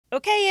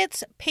Okay,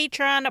 it's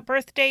Patreon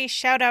birthday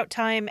shout-out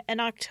time,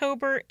 and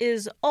October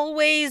is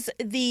always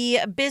the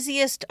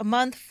busiest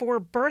month for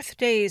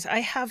birthdays. I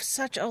have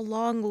such a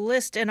long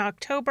list in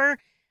October.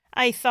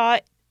 I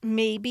thought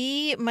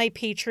maybe my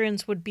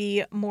patrons would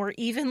be more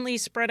evenly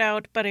spread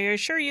out, but I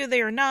assure you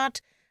they are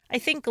not. I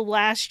think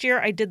last year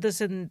I did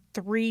this in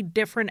 3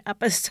 different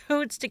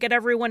episodes to get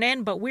everyone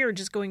in, but we're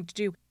just going to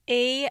do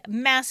a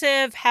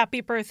massive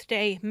happy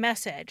birthday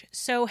message.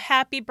 So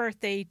happy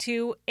birthday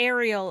to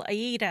Ariel,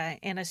 Aida,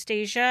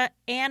 Anastasia,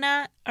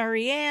 Anna,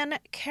 Ariane,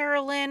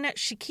 Carolyn,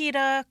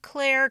 Shakita,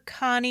 Claire,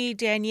 Connie,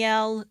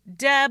 Danielle,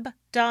 Deb,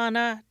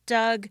 Donna,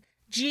 Doug,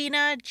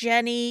 Gina,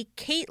 Jenny,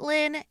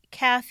 Caitlin,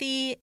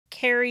 Kathy,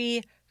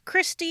 Carrie,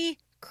 Christy,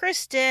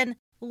 Kristen,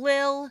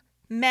 Lil,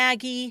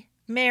 Maggie,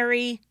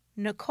 Mary,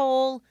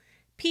 Nicole,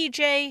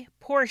 PJ,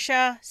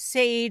 Portia,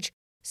 Sage,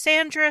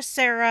 Sandra,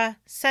 Sarah,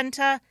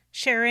 Senta,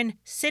 Sharon,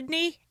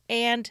 Sydney,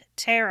 and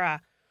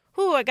Tara.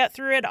 Whew, I got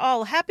through it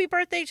all. Happy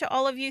birthday to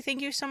all of you.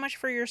 Thank you so much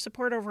for your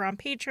support over on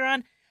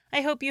Patreon. I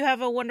hope you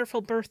have a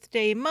wonderful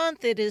birthday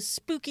month. It is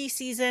spooky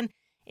season.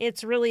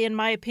 It's really, in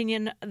my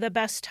opinion, the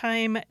best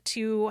time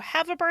to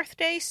have a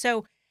birthday.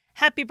 So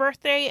happy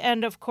birthday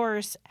and, of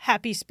course,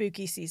 happy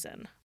spooky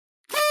season.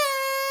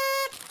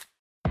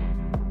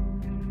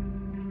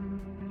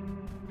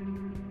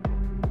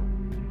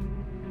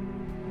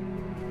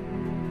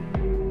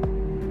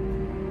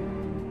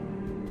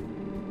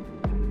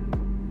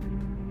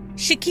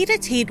 Shakita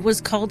Tate was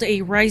called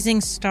a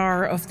rising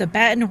star of the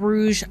Baton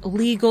Rouge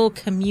legal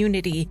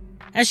community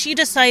as she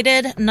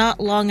decided, not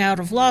long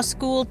out of law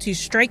school, to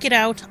strike it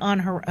out on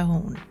her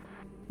own.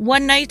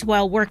 One night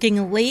while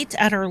working late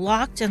at her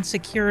locked and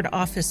secured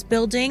office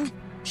building,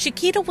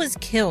 Shakita was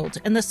killed,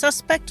 and the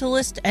suspect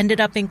list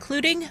ended up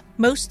including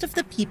most of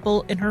the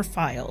people in her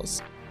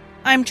files.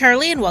 I'm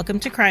Charlie, and welcome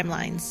to Crime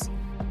Lines.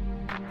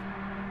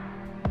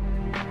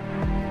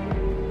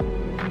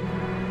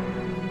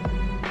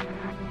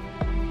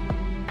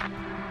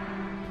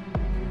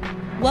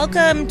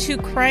 Welcome to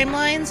Crime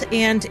Lines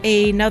and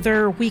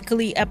another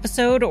weekly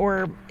episode,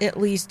 or at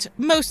least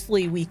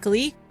mostly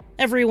weekly.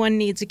 Everyone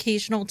needs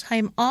occasional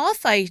time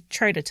off. I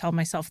try to tell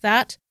myself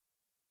that.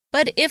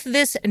 But if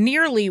this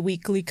nearly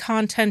weekly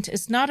content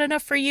is not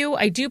enough for you,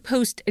 I do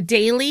post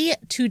daily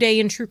 2-day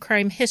in true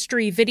crime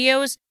history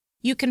videos.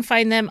 You can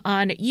find them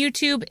on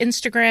YouTube,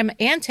 Instagram,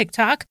 and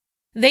TikTok.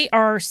 They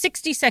are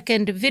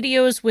 60-second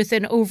videos with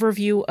an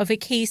overview of a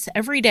case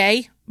every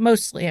day,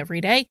 mostly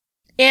every day.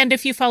 And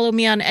if you follow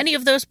me on any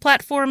of those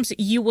platforms,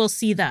 you will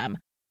see them.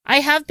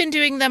 I have been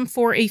doing them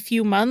for a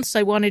few months.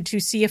 I wanted to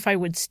see if I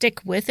would stick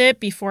with it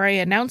before I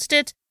announced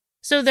it.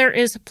 So there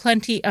is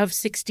plenty of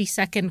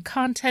 60-second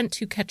content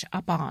to catch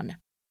up on.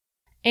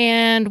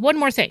 And one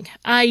more thing.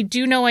 I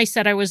do know I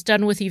said I was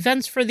done with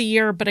events for the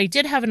year, but I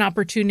did have an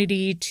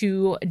opportunity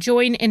to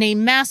join in a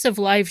massive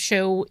live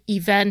show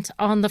event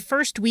on the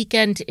first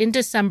weekend in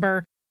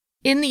December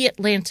in the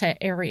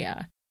Atlanta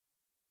area.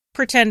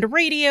 Pretend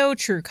Radio,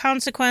 True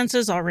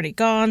Consequences, Already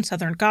Gone,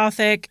 Southern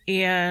Gothic,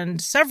 and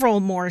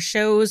several more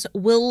shows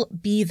will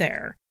be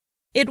there.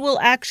 It will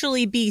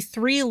actually be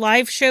 3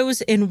 live shows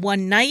in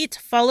one night,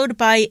 followed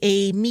by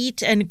a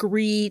meet and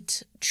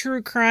greet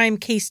true crime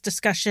case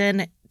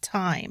discussion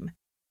time.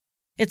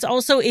 It's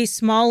also a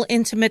small,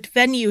 intimate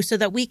venue so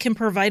that we can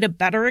provide a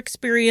better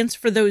experience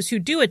for those who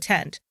do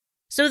attend.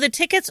 So the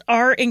tickets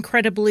are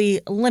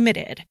incredibly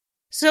limited.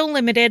 So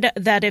limited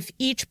that if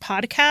each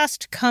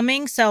podcast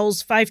coming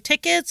sells 5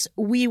 tickets,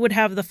 we would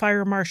have the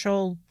fire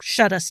marshal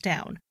shut us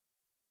down.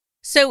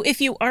 So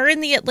if you are in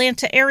the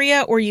Atlanta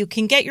area or you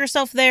can get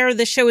yourself there,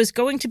 the show is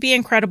going to be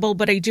incredible,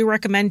 but I do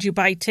recommend you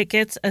buy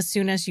tickets as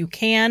soon as you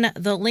can.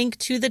 The link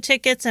to the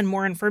tickets and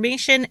more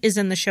information is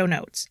in the show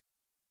notes.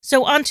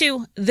 So on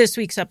to this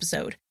week's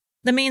episode.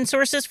 The main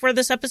sources for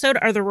this episode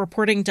are the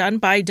reporting done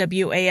by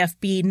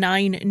WAFB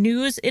 9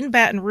 News in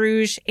Baton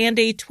Rouge and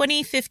a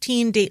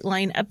 2015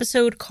 Dateline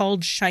episode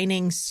called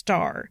Shining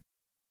Star.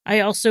 I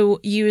also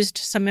used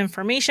some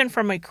information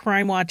from my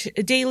Crime Watch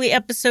Daily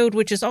episode,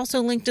 which is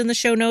also linked in the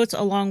show notes,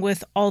 along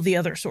with all the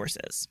other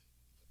sources.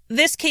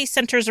 This case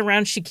centers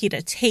around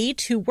Shakita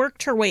Tate, who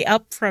worked her way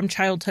up from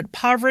childhood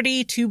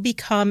poverty to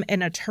become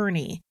an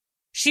attorney.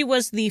 She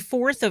was the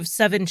 4th of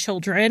 7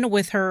 children,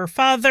 with her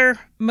father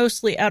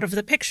mostly out of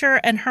the picture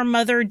and her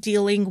mother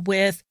dealing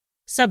with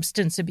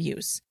substance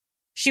abuse.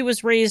 She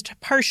was raised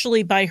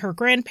partially by her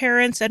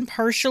grandparents and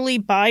partially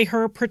by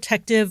her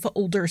protective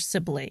older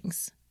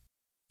siblings.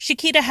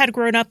 Shakita had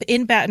grown up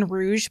in Baton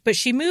Rouge, but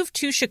she moved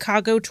to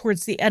Chicago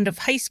towards the end of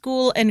high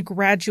school and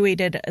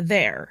graduated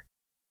there.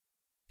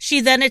 She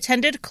then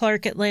attended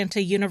Clark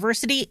Atlanta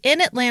University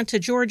in Atlanta,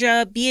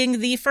 Georgia, being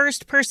the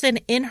first person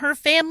in her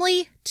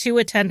family to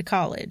attend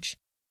college.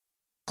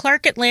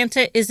 Clark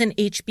Atlanta is an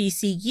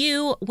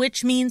HBCU,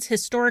 which means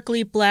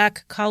historically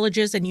Black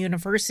colleges and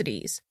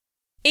universities.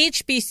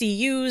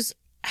 HBCUs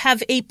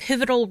have a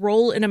pivotal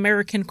role in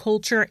American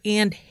culture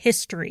and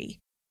history.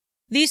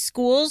 These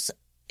schools,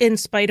 in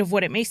spite of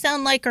what it may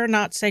sound like, are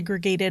not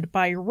segregated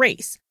by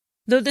race.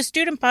 though the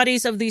student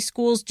bodies of these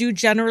schools do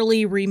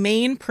generally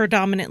remain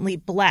predominantly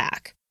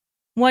Black.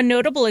 One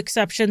notable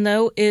exception,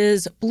 though,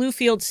 is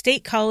Bluefield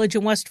State College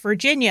in West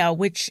Virginia,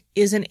 which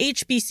is an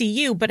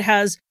HBCU but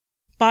has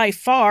by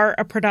far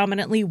a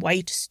predominantly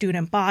white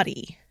student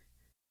body.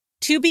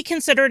 To be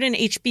considered an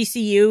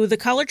HBCU, the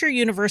college or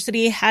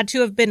university had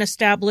to have been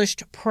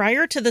established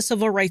prior to the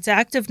Civil Rights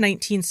Act of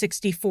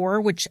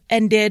 1964, which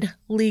ended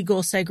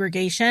legal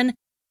segregation,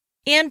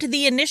 and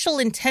the initial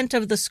intent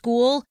of the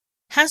school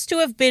has to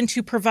have been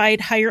to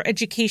provide higher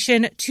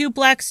education to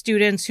Black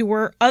students who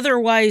were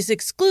otherwise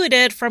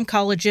excluded from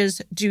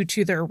colleges due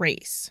to their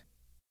race.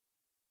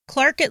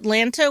 Clark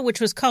Atlanta,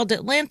 which was called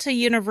Atlanta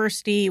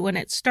University when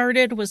it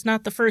started, was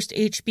not the first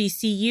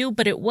HBCU,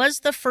 but it was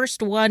the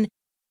first one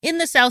in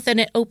the South, and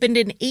it opened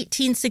in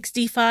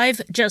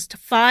 1865, just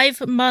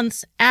 5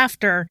 months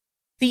after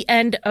the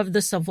end of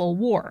the Civil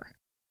War.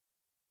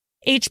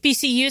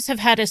 HBCUs have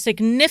had a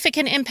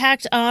significant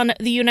impact on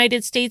the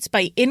United States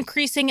by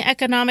increasing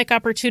economic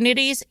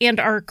opportunities and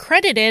are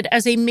credited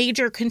as a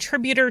major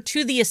contributor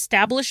to the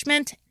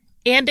establishment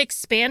and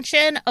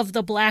expansion of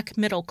the Black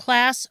middle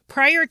class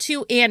prior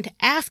to and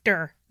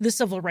after the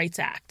Civil Rights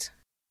Act.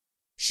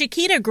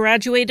 Chiquita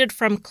graduated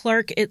from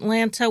Clark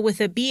Atlanta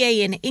with a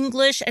BA in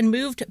English and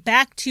moved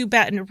back to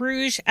Baton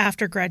Rouge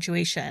after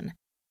graduation.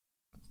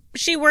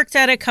 She worked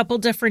at a couple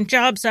different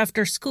jobs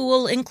after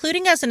school,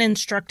 including as an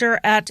instructor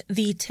at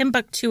the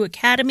Timbuktu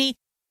Academy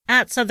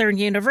at Southern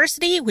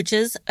University, which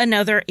is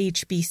another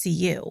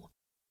HBCU.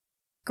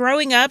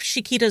 Growing up,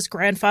 Chiquita's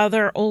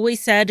grandfather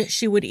always said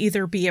she would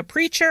either be a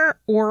preacher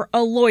or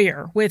a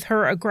lawyer with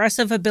her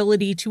aggressive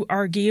ability to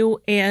argue,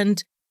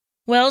 and,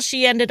 well,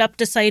 she ended up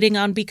deciding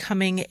on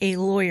becoming a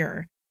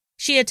lawyer.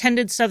 She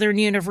attended Southern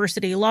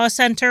University Law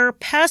Center,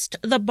 passed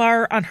the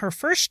bar on her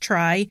first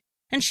try,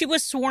 and she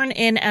was sworn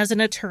in as an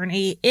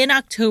attorney in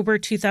October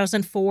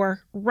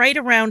 2004, right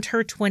around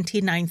her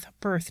 29th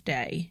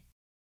birthday.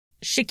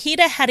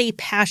 Chiquita had a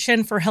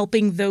passion for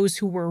helping those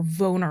who were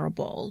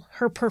vulnerable.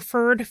 Her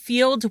preferred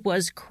field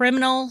was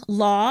criminal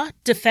law,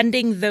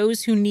 defending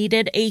those who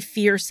needed a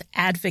fierce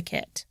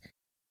advocate.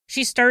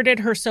 She started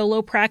her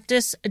solo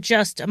practice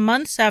just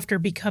months after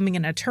becoming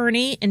an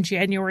attorney in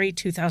January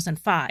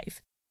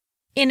 2005.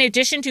 In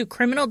addition to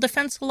criminal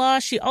defense law,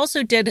 she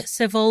also did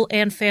civil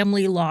and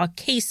family law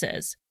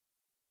cases.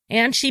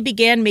 And she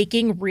began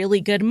making really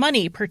good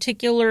money,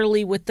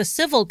 particularly with the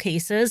civil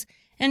cases,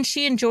 and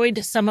she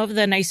enjoyed some of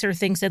the nicer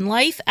things in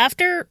life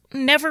after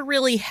never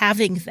really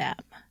having them.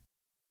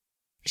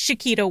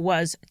 Chiquita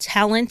was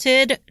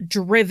talented,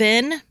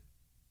 driven,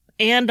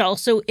 and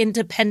also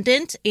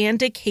independent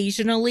and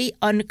occasionally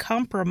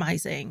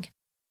uncompromising.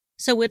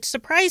 So it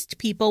surprised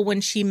people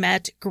when she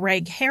met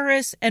Greg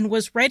Harris and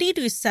was ready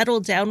to settle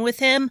down with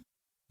him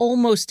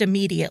almost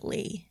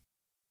immediately.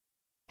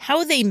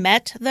 How they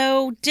met,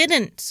 though,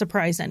 didn't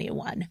surprise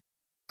anyone.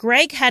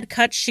 Greg had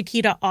cut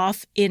Chiquita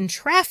off in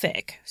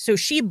traffic, so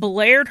she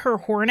blared her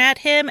horn at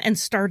him and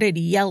started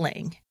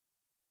yelling.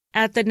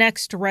 At the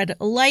next red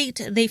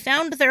light, they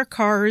found their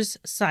cars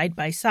side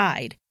by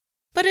side.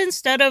 But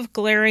instead of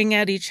glaring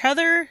at each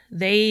other,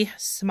 they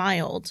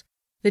smiled.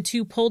 The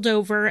two pulled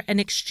over and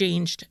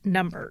exchanged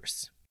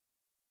numbers.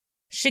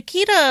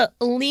 Chiquita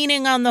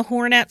leaning on the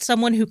horn at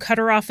someone who cut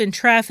her off in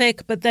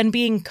traffic, but then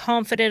being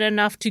confident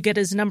enough to get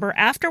his number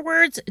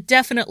afterwards,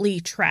 definitely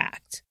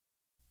tracked.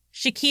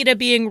 Chiquita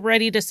being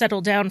ready to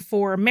settle down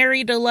for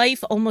married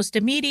life almost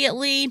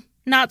immediately,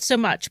 not so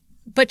much.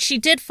 But she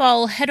did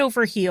fall head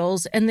over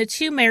heels, and the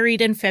two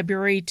married in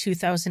February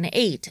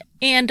 2008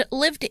 and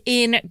lived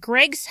in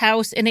Greg's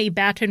house in a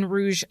Baton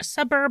Rouge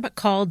suburb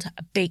called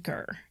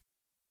Baker.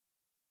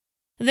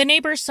 The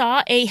neighbors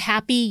saw a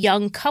happy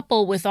young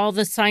couple with all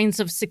the signs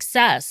of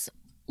success,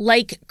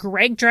 like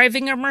Greg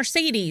driving a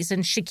Mercedes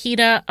and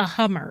Chiquita a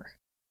Hummer.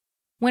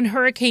 When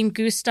Hurricane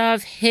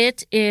Gustav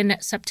hit in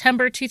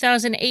September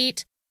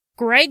 2008,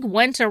 Greg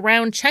went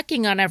around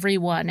checking on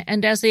everyone,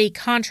 and as a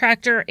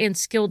contractor and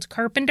skilled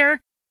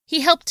carpenter,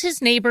 he helped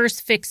his neighbors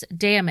fix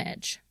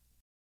damage.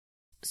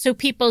 So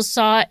people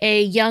saw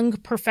a young,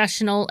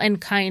 professional,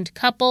 and kind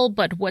couple,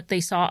 but what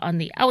they saw on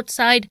the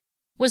outside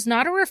was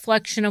not a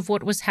reflection of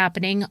what was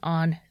happening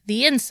on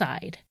the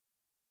inside.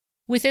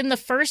 Within the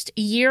first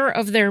year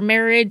of their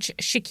marriage,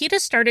 Chiquita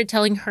started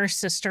telling her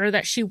sister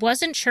that she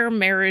wasn't sure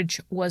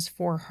marriage was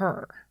for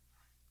her.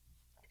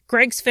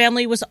 Greg's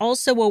family was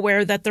also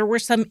aware that there were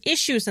some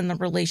issues in the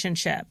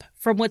relationship.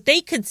 From what they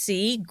could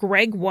see,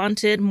 Greg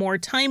wanted more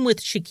time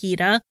with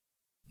Chiquita,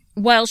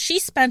 while she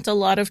spent a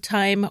lot of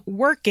time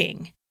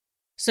working.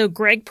 So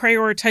Greg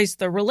prioritized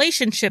the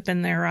relationship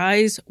in their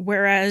eyes,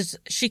 whereas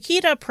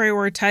Chiquita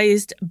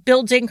prioritized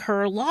building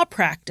her law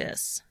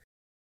practice.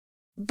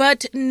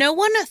 But no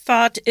one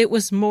thought it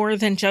was more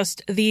than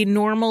just the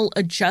normal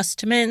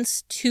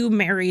adjustments to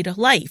married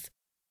life,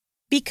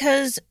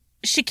 because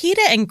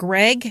Chiquita and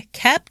Greg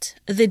kept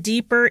the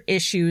deeper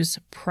issues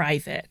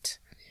private.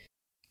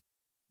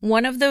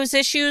 One of those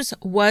issues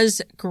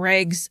was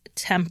Greg's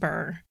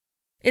temper.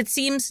 It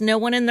seems no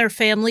one in their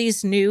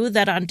families knew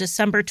that on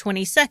December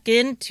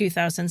 22nd,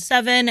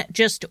 2007,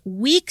 just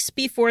weeks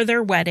before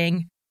their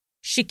wedding,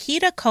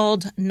 Chiquita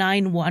called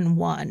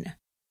 911.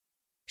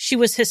 She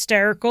was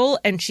hysterical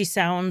and she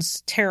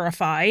sounds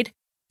terrified.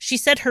 She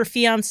said her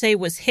fiancé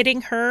was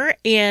hitting her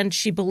and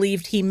she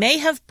believed he may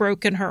have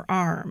broken her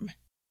arm.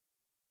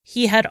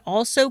 He had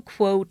also,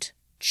 quote,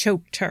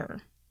 choked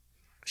her.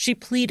 She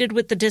pleaded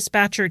with the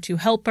dispatcher to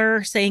help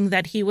her, saying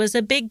that he was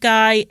a big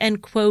guy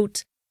and,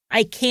 quote,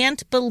 I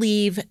can't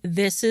believe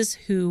this is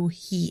who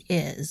he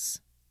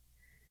is.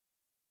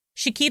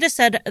 Chiquita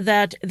said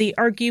that the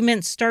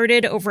argument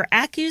started over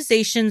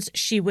accusations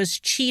she was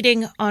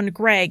cheating on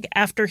Greg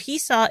after he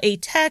saw a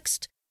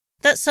text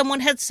that someone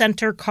had sent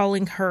her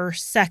calling her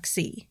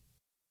sexy.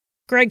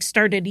 Greg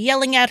started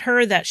yelling at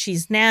her that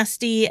she's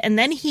nasty, and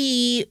then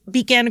he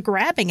began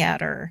grabbing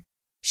at her.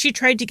 She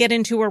tried to get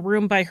into a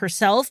room by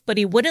herself, but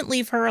he wouldn't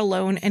leave her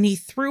alone, and he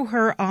threw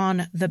her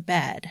on the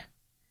bed.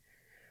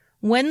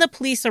 When the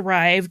police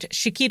arrived,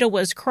 Chiquita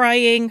was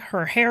crying,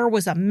 her hair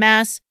was a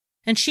mess,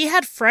 and she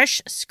had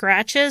fresh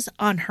scratches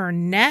on her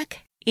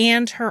neck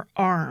and her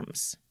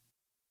arms.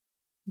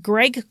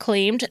 Greg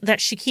claimed that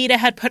Chiquita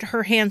had put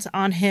her hands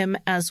on him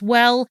as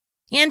well,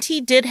 and he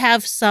did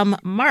have some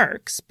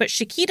marks, but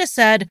Chiquita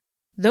said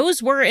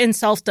those were in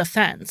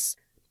self-defense.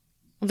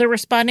 The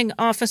responding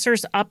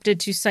officers opted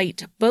to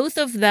cite both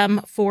of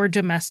them for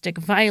domestic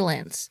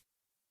violence.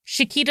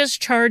 Chiquita's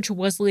charge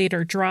was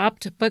later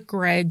dropped, but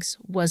Greg's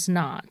was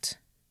not.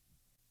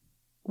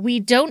 We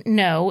don't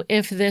know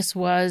if this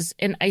was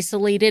an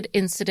isolated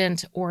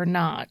incident or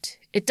not.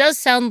 It does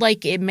sound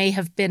like it may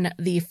have been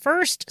the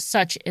first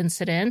such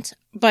incident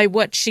by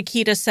what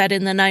Chiquita said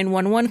in the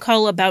 911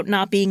 call about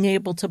not being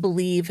able to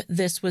believe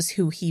this was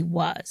who he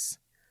was.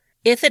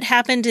 If it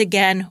happened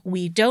again,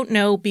 we don't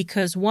know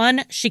because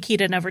 1,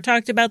 Chiquita never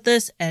talked about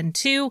this, and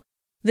 2,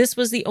 this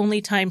was the only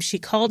time she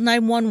called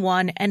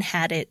 911 and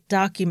had it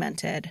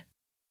documented.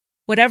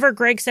 Whatever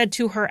Greg said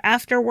to her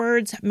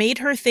afterwards made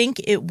her think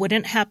it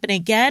wouldn't happen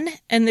again,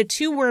 and the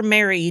two were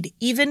married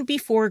even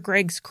before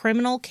Greg's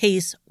criminal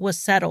case was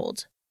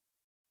settled.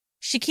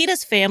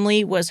 Chiquita's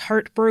family was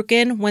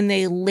heartbroken when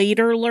they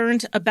later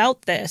learned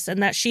about this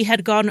and that she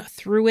had gone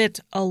through it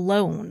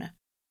alone.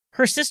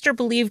 Her sister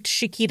believed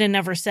Chiquita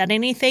never said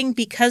anything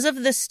because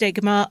of the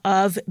stigma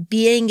of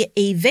being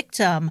a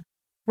victim,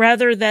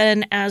 rather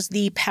than as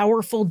the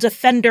powerful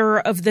defender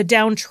of the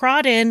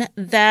downtrodden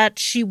that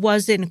she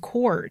was in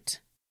court.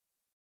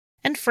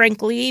 And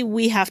frankly,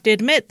 we have to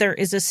admit there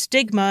is a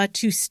stigma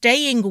to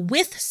staying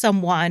with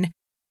someone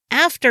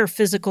after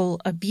physical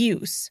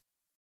abuse.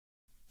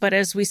 But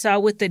as we saw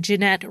with the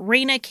Jeanette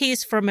Reyna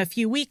case from a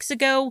few weeks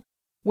ago,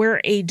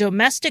 where a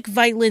domestic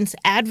violence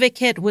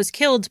advocate was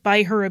killed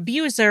by her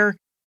abuser,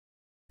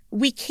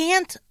 we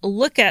can't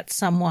look at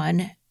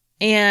someone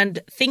and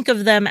think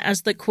of them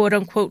as the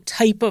quote-unquote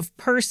type of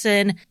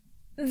person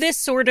this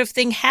sort of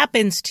thing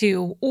happens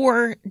to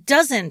or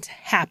doesn't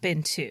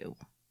happen to.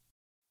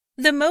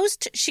 The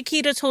most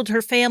Chiquita told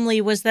her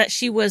family was that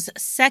she was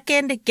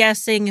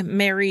second-guessing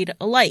married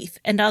life,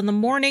 and on the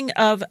morning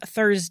of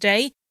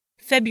Thursday,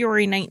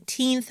 February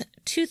 19th,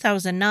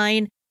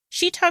 2009,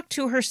 she talked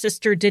to her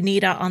sister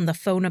Danita on the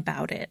phone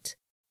about it.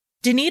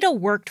 Danita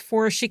worked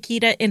for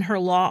Chiquita in her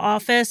law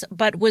office,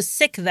 but was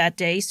sick that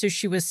day, so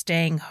she was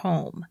staying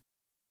home.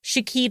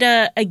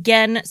 Chiquita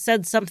again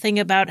said something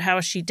about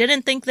how she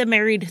didn't think the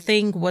married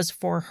thing was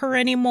for her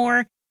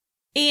anymore,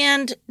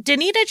 and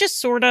Danita just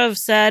sort of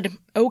said,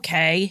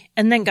 okay,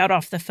 and then got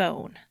off the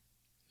phone.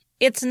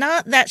 It's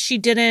not that she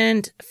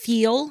didn't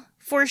feel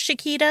for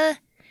Chiquita,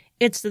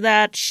 it's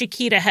that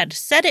Chiquita had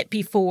said it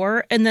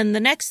before, and then the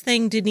next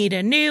thing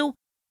Danita knew,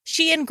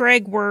 she and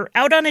Greg were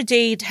out on a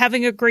date,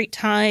 having a great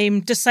time,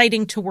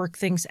 deciding to work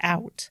things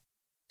out.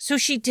 So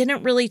she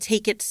didn't really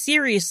take it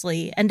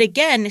seriously, and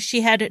again,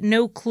 she had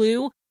no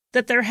clue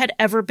that there had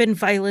ever been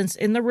violence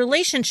in the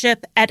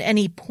relationship at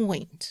any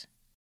point.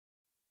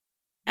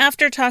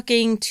 After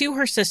talking to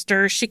her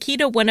sister,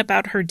 Chiquita went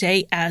about her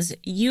day as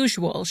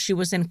usual. She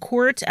was in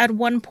court at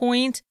one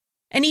point,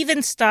 and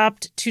even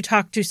stopped to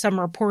talk to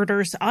some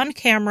reporters on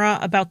camera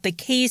about the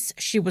case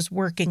she was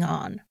working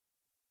on.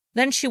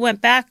 Then she went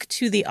back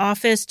to the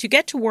office to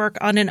get to work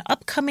on an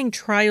upcoming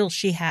trial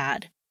she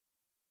had.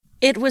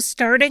 It was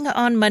starting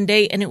on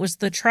Monday, and it was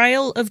the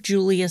trial of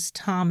Julius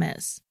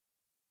Thomas.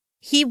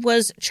 He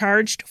was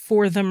charged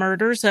for the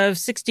murders of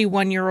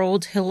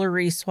 61-year-old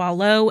Hillary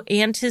Swallow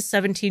and his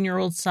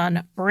 17-year-old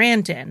son,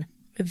 Brandon.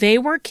 They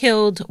were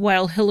killed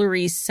while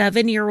Hillary's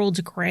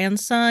 7-year-old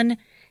grandson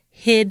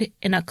hid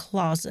in a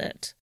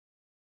closet.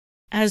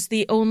 As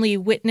the only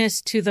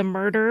witness to the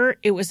murder,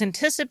 it was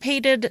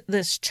anticipated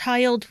this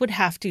child would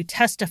have to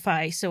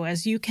testify. So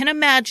as you can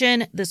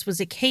imagine, this was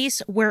a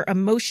case where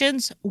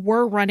emotions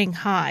were running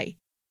high,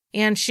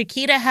 and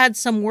Chiquita had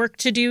some work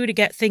to do to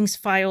get things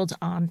filed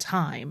on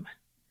time.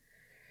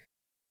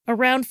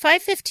 Around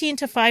 5:15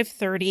 to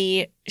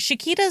 5:30,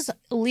 Chiquita's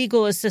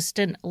legal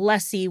assistant,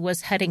 Leslie,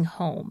 was heading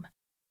home.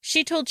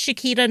 She told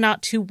Chiquita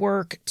not to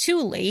work too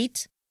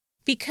late,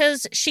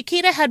 because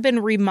Chiquita had been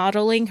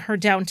remodeling her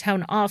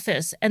downtown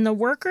office and the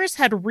workers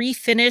had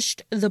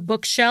refinished the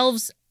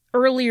bookshelves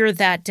earlier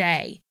that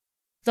day.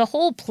 The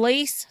whole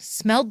place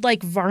smelled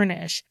like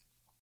varnish,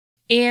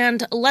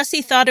 and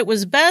Leslie thought it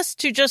was best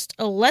to just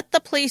let the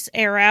place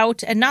air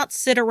out and not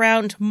sit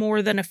around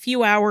more than a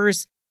few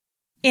hours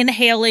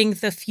inhaling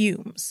the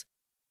fumes.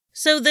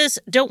 So this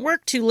 "don't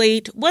work too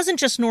late" wasn't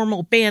just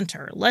normal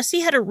banter.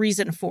 Leslie had a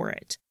reason for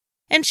it.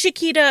 And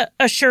Chiquita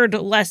assured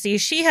Leslie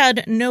she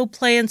had no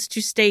plans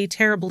to stay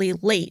terribly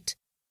late.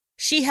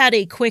 She had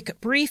a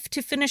quick brief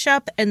to finish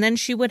up and then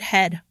she would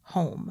head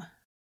home.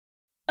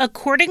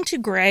 According to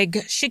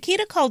Greg,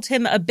 Chiquita called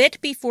him a bit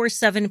before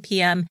 7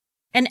 p.m.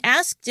 and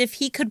asked if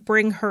he could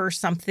bring her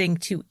something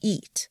to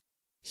eat.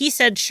 He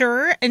said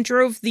sure and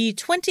drove the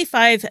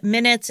 25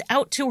 minutes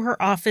out to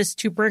her office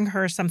to bring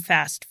her some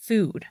fast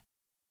food.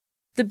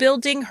 The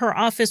building her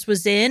office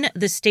was in,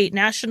 the State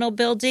National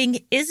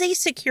Building, is a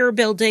secure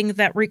building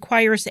that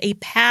requires a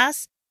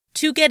pass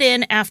to get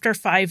in after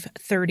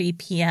 5:30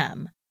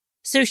 p.m.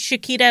 So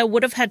Chiquita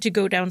would have had to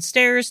go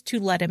downstairs to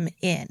let him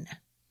in.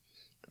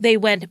 They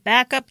went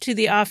back up to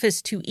the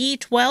office to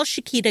eat while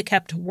Chiquita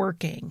kept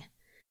working.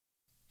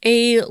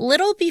 A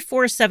little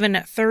before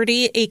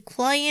 7:30, a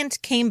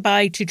client came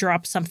by to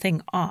drop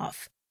something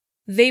off.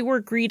 They were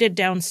greeted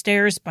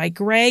downstairs by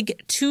Greg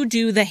to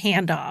do the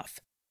handoff.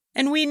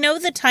 And we know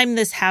the time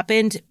this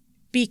happened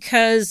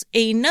because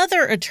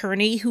another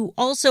attorney who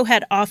also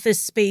had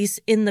office space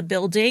in the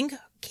building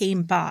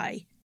came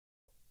by.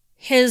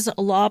 His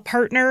law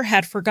partner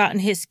had forgotten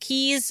his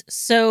keys,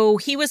 so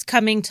he was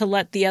coming to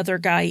let the other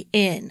guy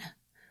in.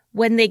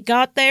 When they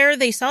got there,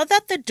 they saw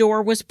that the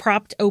door was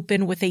propped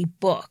open with a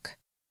book.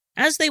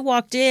 As they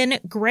walked in,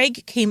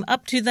 Greg came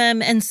up to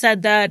them and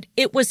said that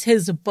it was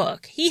his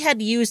book. He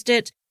had used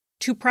it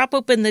to prop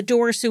open the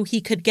door so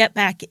he could get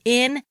back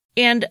in,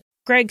 and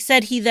Greg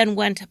said he then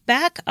went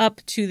back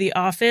up to the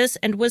office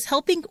and was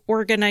helping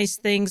organize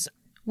things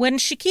when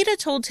Chiquita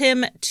told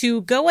him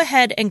to go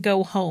ahead and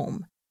go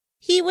home.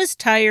 He was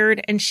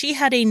tired and she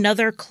had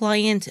another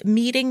client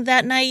meeting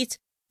that night,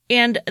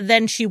 and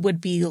then she would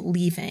be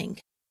leaving.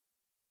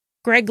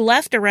 Greg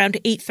left around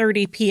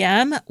 8:30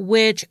 p.m.,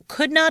 which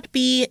could not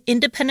be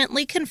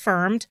independently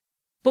confirmed,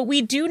 but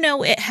we do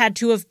know it had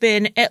to have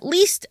been at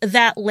least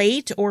that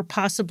late or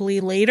possibly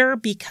later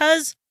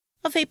because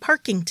of a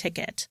parking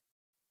ticket.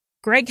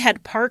 Greg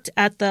had parked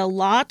at the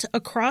lot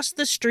across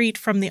the street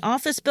from the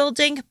office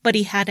building, but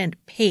he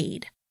hadn't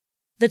paid.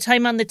 The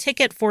time on the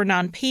ticket for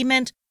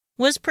non-payment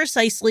was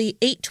precisely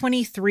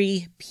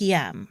 8:23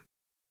 p.m.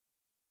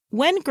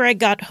 When Greg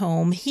got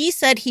home, he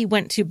said he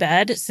went to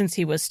bed since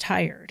he was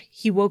tired.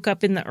 He woke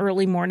up in the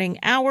early morning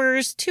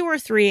hours, 2 or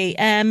 3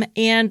 a.m.,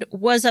 and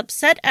was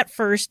upset at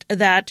first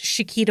that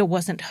Chiquita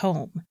wasn't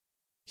home.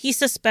 He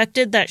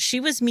suspected that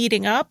she was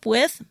meeting up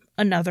with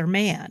another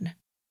man.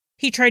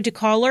 He tried to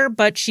call her,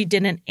 but she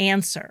didn't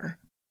answer.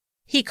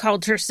 He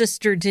called her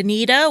sister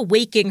Danita,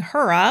 waking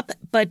her up,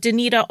 but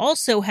Danita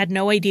also had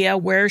no idea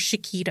where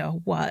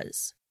Chiquita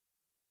was.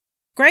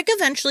 Greg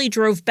eventually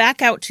drove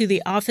back out to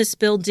the office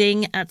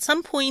building at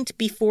some point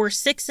before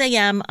 6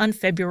 a.m. on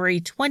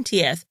February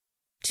 20th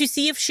to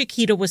see if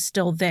Chiquita was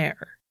still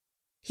there.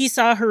 He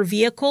saw her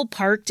vehicle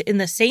parked in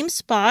the same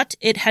spot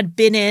it had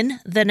been in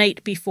the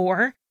night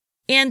before,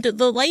 and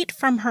the light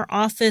from her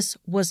office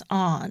was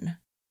on.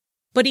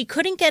 But he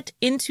couldn't get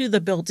into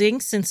the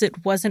building since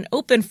it wasn't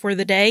open for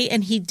the day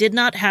and he did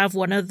not have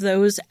one of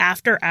those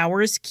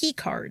after-hours key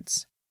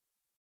cards.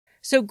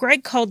 So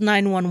Greg called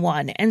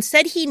 911 and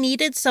said he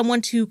needed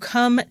someone to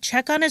come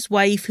check on his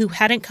wife who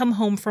hadn't come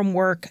home from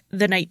work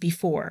the night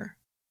before.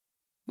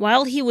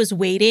 While he was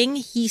waiting,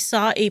 he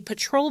saw a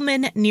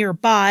patrolman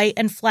nearby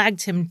and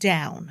flagged him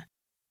down.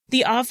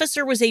 The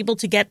officer was able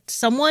to get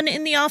someone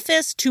in the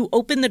office to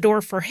open the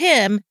door for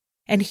him,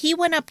 and he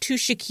went up to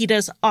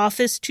Chiquita's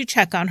office to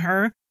check on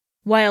her,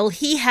 while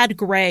he had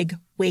Greg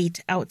wait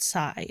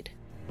outside.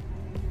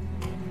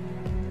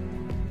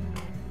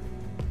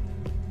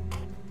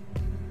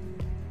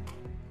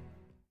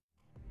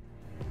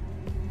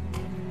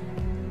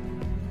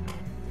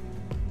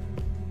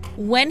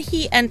 When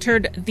he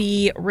entered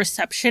the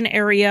reception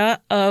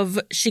area of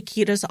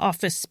Chiquita's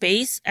office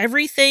space,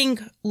 everything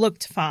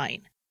looked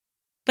fine.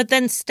 But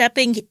then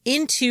stepping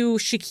into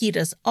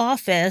Chiquita's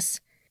office,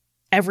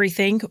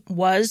 everything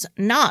was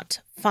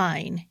not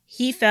fine.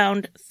 He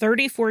found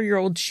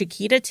 34-year-old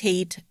Chiquita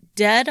Tate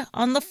dead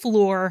on the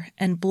floor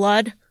and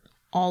blood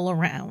all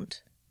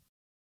around.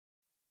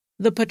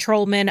 The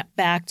patrolman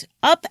backed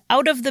up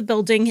out of the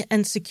building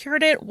and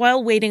secured it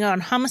while waiting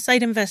on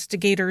homicide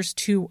investigators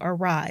to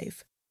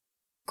arrive.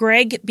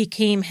 Greg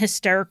became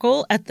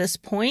hysterical at this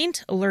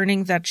point,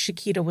 learning that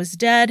Chiquita was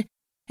dead,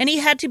 and he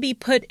had to be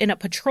put in a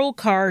patrol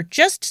car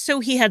just so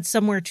he had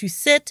somewhere to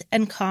sit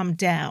and calm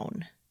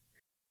down.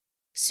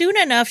 Soon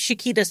enough,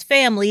 Chiquita's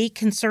family,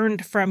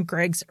 concerned from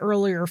Greg's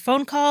earlier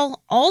phone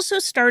call, also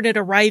started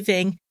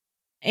arriving,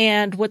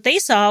 and what they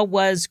saw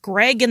was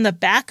Greg in the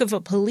back of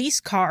a police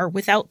car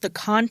without the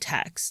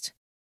context.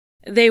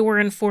 They were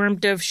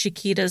informed of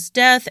Chiquita's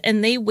death,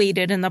 and they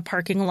waited in the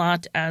parking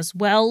lot as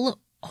well,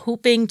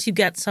 hoping to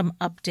get some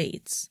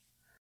updates.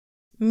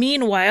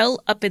 Meanwhile,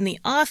 up in the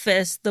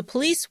office, the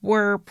police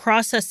were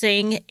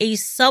processing a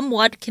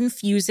somewhat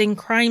confusing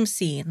crime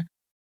scene.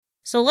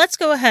 So let's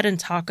go ahead and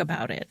talk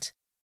about it.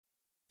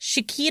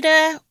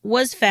 Chiquita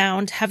was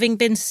found having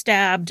been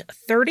stabbed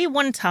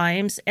 31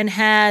 times and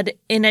had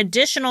an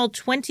additional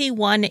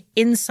 21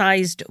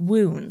 incised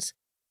wounds,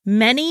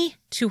 many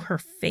to her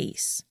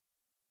face.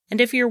 And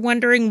if you're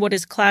wondering what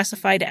is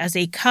classified as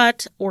a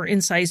cut or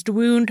incised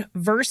wound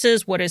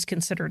versus what is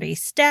considered a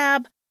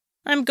stab,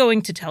 I'm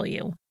going to tell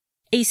you.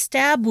 A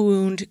stab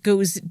wound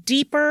goes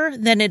deeper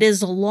than it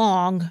is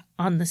long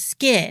on the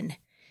skin.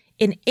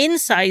 An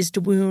incised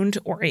wound,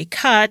 or a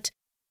cut,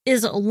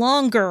 is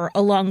longer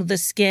along the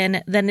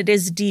skin than it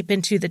is deep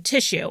into the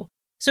tissue.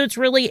 So it's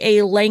really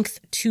a length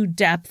to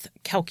depth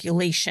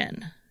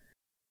calculation.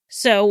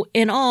 So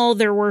in all,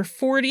 there were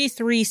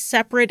 43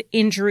 separate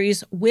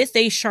injuries with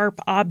a sharp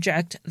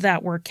object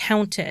that were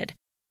counted,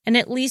 and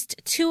at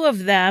least 2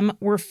 of them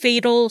were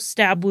fatal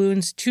stab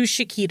wounds to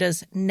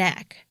Chiquita's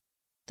neck.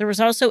 There was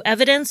also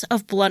evidence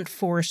of blunt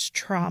force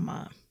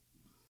trauma.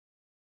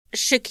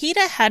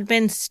 Chiquita had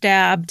been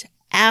stabbed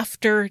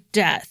after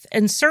death,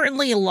 and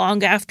certainly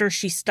long after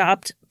she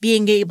stopped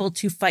being able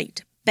to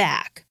fight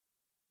back.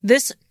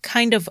 This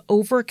kind of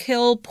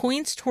overkill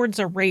points towards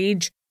a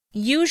rage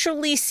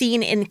usually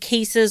seen in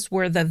cases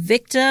where the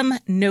victim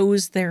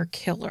knows their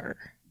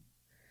killer.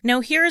 Now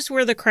here's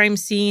where the crime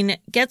scene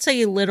gets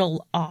a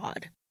little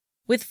odd.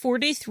 With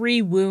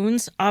 43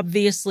 wounds,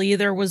 obviously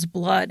there was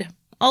blood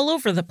all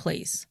over the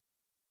place.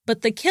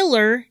 But the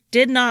killer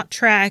did not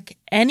track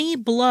any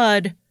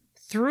blood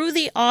through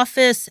the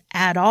office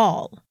at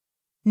all.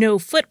 No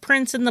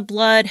footprints in the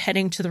blood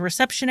heading to the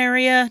reception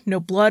area, no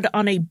blood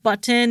on a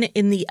button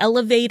in the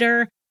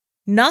elevator,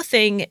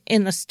 nothing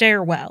in the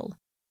stairwell.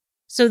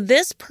 So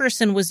this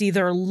person was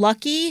either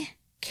lucky,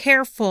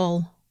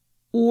 careful,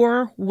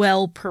 or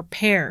well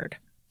prepared,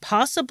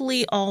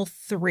 possibly all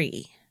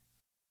 3.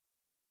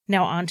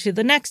 Now on to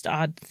the next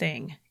odd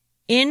thing.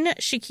 In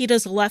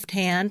Chiquita's left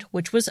hand,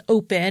 which was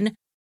open,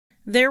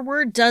 there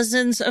were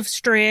dozens of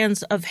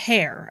strands of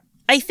hair.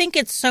 I think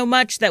it's so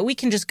much that we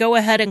can just go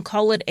ahead and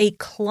call it a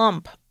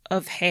clump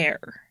of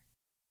hair.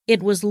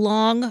 It was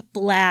long,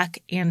 black,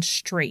 and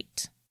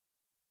straight.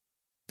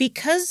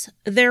 Because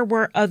there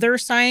were other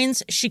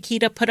signs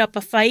Chiquita put up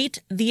a fight,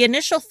 the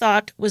initial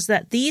thought was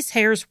that these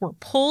hairs were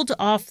pulled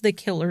off the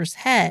killer's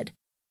head,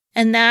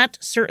 and that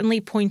certainly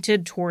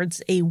pointed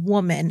towards a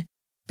woman,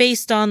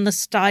 based on the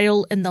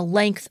style and the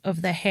length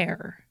of the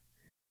hair.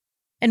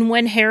 And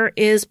when hair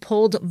is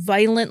pulled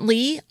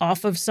violently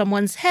off of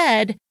someone's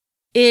head,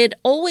 it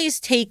always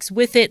takes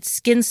with it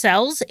skin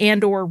cells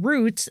and or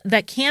roots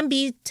that can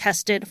be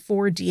tested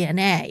for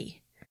DNA.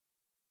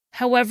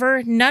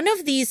 However, none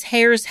of these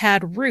hairs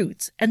had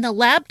roots, and the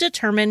lab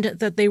determined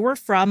that they were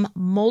from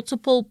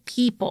multiple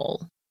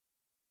people.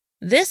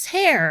 This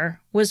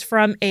hair was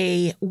from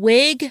a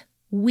wig,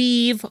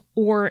 weave,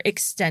 or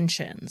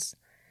extensions.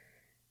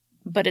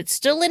 But it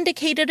still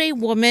indicated a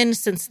woman,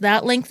 since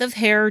that length of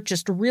hair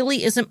just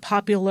really isn't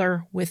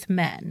popular with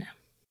men.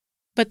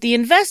 But the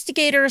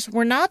investigators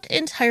were not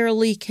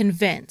entirely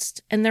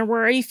convinced, and there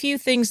were a few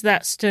things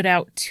that stood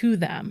out to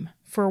them.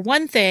 For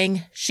one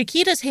thing,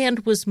 Chiquita's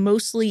hand was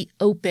mostly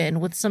open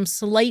with some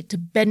slight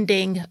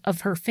bending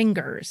of her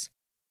fingers.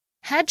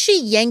 Had she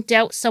yanked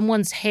out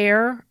someone's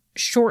hair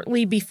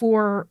shortly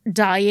before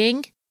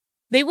dying,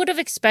 they would have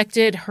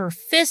expected her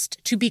fist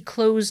to be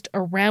closed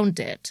around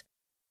it.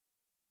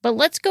 But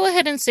let's go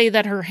ahead and say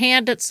that her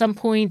hand at some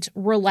point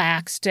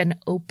relaxed and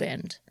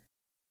opened.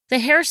 The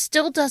hair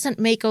still doesn't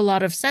make a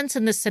lot of sense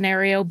in this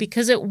scenario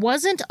because it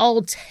wasn't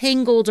all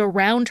tangled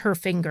around her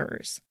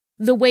fingers,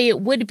 the way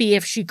it would be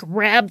if she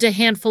grabbed a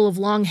handful of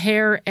long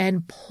hair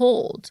and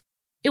pulled.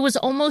 It was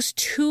almost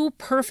too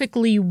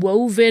perfectly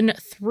woven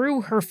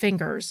through her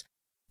fingers,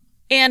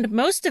 and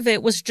most of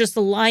it was just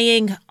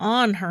lying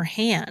on her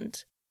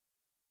hand.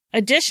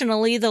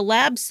 Additionally, the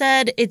lab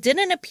said it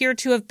didn't appear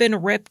to have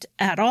been ripped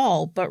at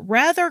all, but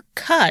rather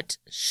cut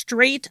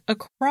straight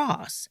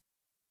across.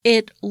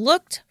 It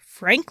looked,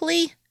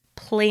 frankly,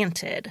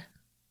 planted.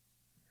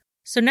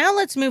 So now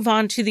let's move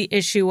on to the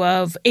issue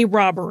of a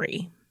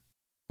robbery.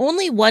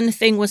 Only one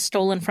thing was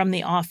stolen from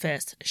the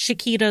office,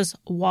 Chiquita's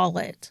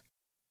wallet.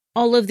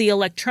 All of the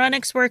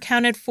electronics were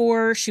accounted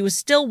for. She was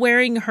still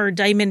wearing her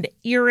diamond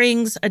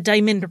earrings, a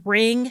diamond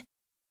ring,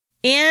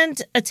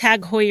 and a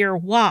Tag Heuer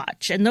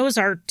watch, and those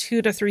are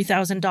 $2,000 to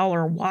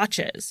 $3,000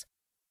 watches.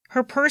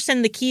 Her purse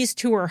and the keys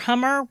to her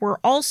Hummer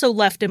were also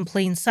left in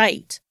plain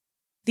sight.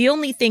 The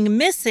only thing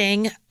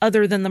missing,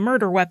 other than the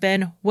murder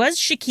weapon, was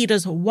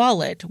Chiquita's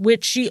wallet,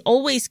 which she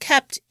always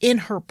kept in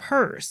her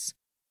purse.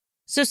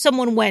 So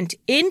someone went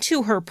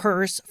into her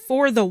purse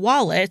for the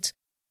wallet,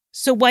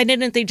 so why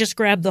didn't they just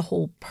grab the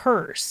whole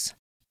purse?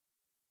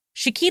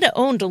 Chiquita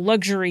owned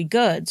luxury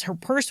goods. Her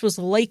purse was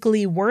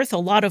likely worth a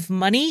lot of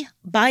money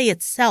by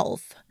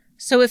itself.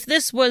 So if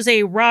this was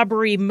a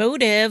robbery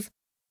motive,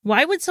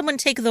 Why would someone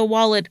take the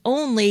wallet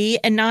only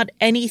and not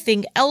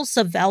anything else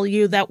of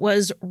value that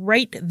was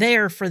right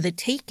there for the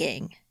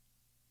taking?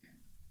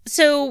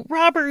 So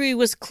robbery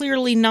was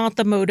clearly not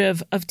the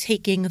motive of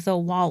taking the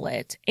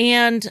wallet,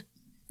 and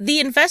the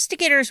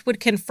investigators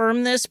would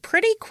confirm this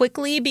pretty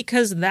quickly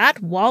because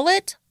that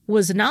wallet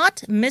was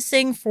not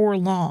missing for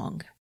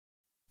long.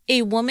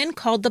 A woman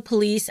called the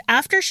police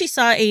after she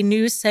saw a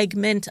news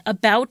segment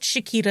about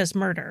Chiquita's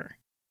murder.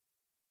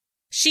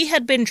 She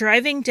had been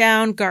driving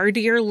down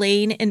Gardere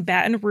Lane in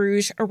Baton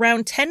Rouge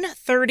around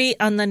 10:30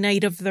 on the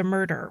night of the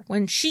murder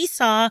when she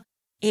saw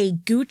a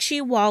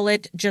Gucci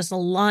wallet just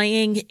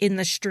lying in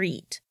the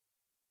street.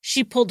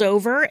 She pulled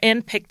over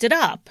and picked it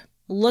up.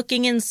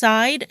 Looking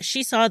inside,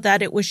 she saw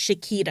that it was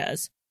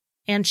Chiquita's,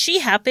 and she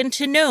happened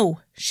to know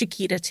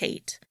Chiquita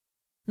Tate.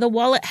 The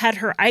wallet had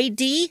her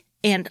ID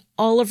and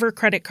all of her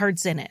credit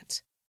cards in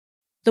it.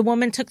 The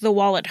woman took the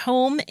wallet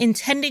home,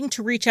 intending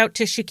to reach out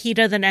to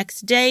Chiquita the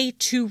next day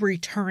to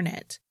return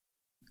it.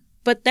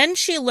 But then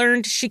she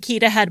learned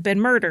Chiquita had been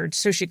murdered,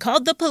 so she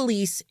called the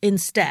police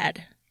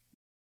instead.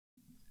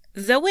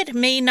 Though it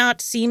may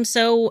not seem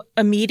so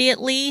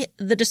immediately,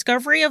 the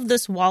discovery of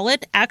this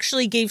wallet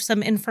actually gave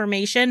some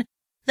information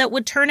that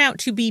would turn out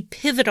to be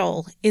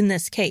pivotal in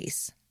this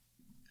case.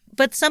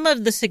 But some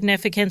of the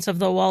significance of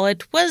the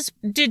wallet was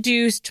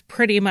deduced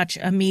pretty much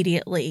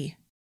immediately.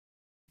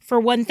 For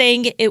one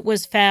thing, it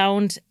was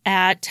found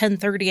at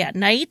 10:30 at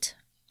night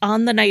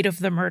on the night of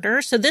the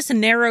murder, so this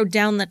narrowed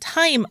down the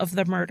time of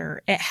the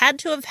murder. It had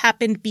to have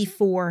happened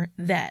before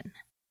then.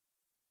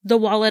 The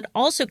wallet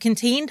also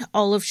contained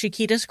all of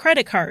Chiquita's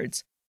credit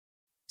cards.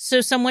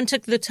 So someone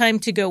took the time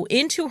to go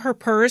into her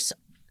purse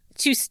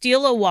to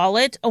steal a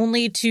wallet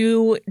only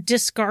to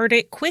discard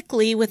it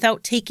quickly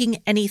without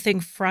taking anything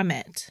from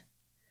it.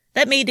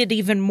 That made it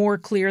even more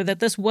clear that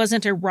this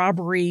wasn't a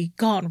robbery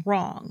gone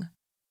wrong.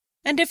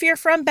 And if you're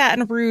from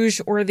Baton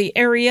Rouge or the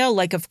area,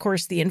 like of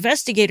course the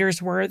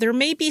investigators were, there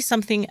may be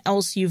something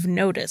else you've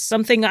noticed,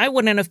 something I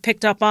wouldn't have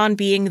picked up on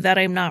being that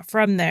I'm not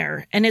from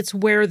there, and it's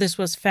where this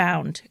was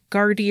found,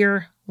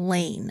 Gardere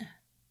Lane.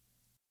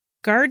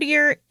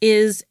 Gardere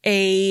is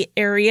an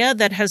area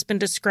that has been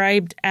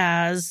described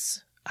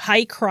as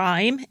high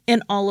crime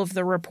in all of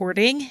the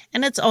reporting,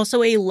 and it's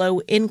also a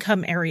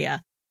low-income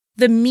area.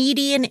 The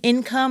median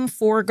income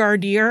for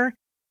Gardere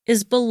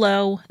is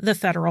below the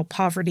federal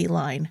poverty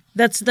line.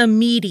 That's the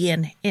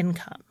median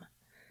income.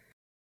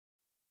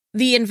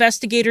 The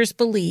investigators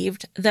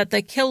believed that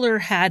the killer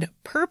had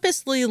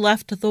purposely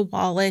left the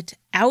wallet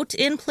out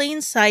in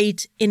plain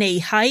sight in a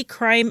high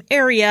crime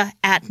area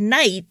at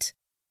night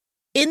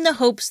in the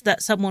hopes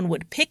that someone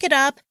would pick it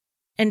up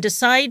and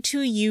decide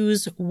to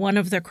use one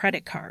of the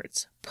credit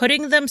cards,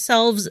 putting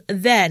themselves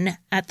then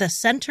at the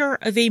center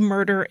of a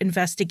murder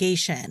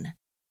investigation.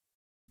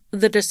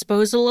 The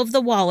disposal of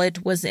the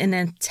wallet was an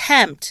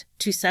attempt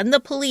to send the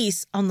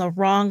police on the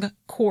wrong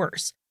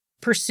course,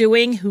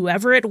 pursuing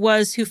whoever it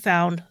was who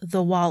found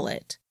the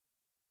wallet.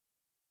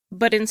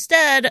 But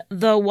instead,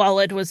 the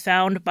wallet was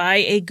found by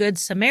a Good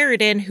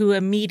Samaritan who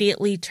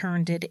immediately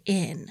turned it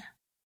in.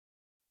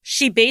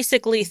 She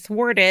basically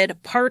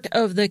thwarted part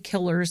of the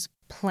killer's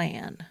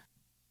plan.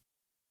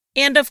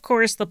 And of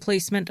course, the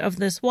placement of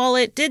this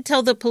wallet did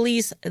tell the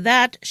police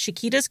that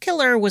Chiquita's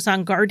killer was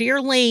on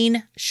Gardere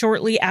Lane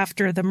shortly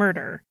after the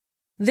murder.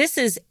 This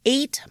is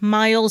 8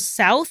 miles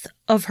south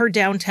of her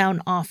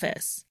downtown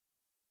office.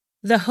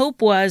 The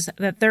hope was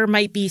that there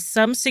might be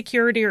some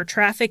security or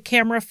traffic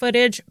camera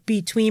footage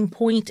between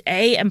point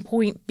A and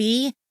point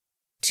B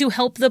to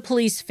help the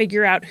police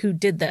figure out who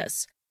did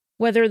this,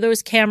 whether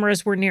those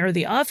cameras were near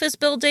the office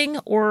building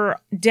or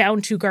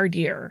down to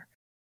Gardere.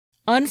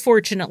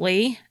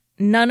 Unfortunately,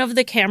 none of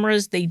the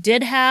cameras they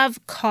did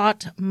have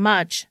caught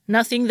much,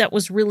 nothing that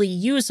was really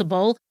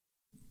usable,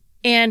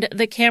 and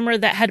the camera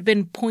that had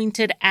been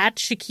pointed at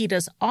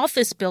Chiquita's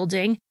office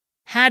building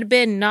had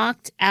been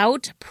knocked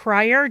out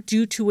prior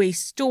due to a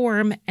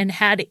storm and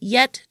had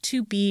yet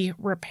to be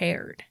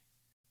repaired.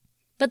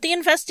 But the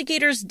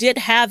investigators did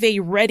have a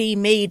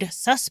ready-made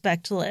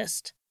suspect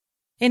list.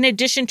 In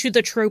addition to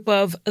the trope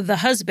of the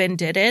husband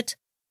did it,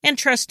 and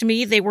trust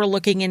me, they were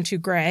looking into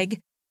Greg,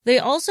 they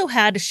also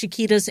had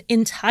Chiquita's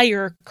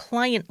entire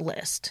client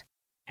list.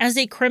 As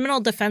a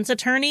criminal defense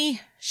attorney,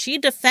 she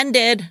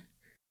defended,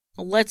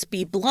 let's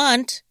be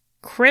blunt,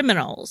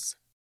 criminals.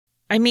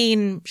 I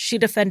mean, she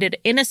defended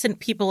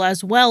innocent people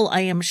as well,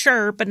 I am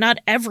sure, but not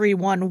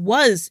everyone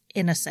was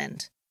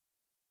innocent.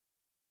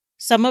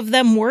 Some of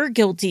them were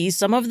guilty,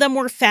 some of them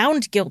were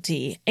found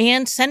guilty,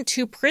 and sent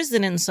to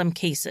prison in some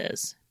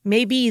cases.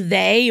 Maybe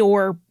they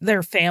or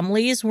their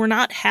families were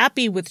not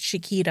happy with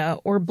Chiquita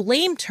or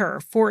blamed her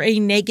for a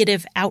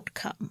negative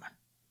outcome.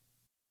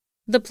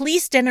 The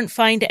police didn't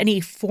find any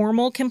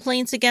formal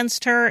complaints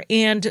against her,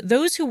 and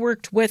those who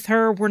worked with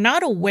her were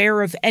not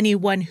aware of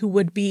anyone who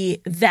would be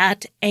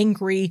that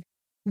angry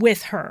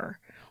with her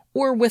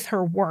or with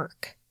her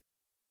work.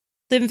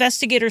 The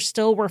investigators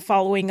still were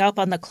following up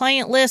on the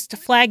client list,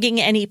 flagging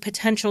any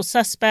potential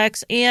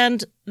suspects,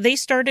 and they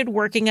started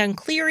working on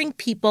clearing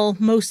people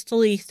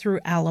mostly through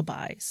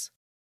alibis.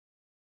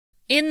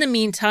 In the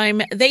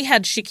meantime, they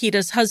had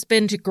Chiquita's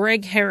husband,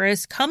 Greg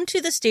Harris, come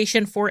to the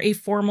station for a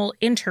formal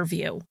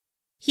interview.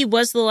 He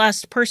was the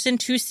last person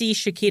to see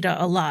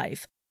Chiquita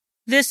alive.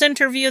 This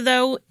interview,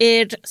 though,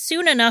 it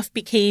soon enough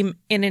became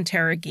an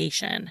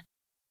interrogation.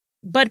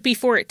 But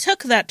before it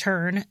took that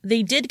turn,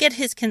 they did get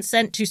his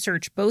consent to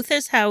search both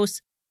his house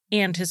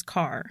and his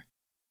car.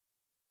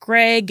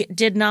 Greg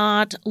did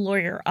not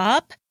lawyer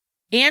up,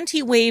 and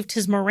he waived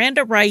his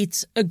Miranda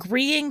rights,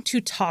 agreeing to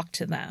talk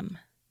to them.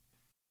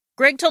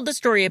 Greg told the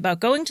story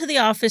about going to the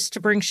office to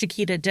bring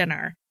Chiquita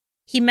dinner.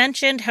 He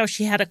mentioned how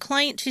she had a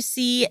client to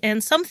see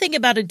and something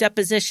about a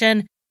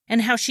deposition,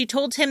 and how she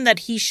told him that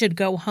he should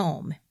go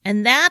home.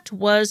 And that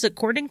was,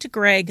 according to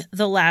Greg,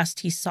 the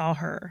last he saw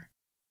her.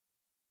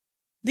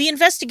 The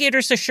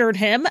investigators assured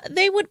him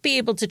they would be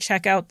able to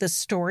check out this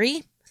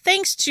story.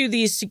 Thanks to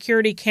these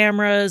security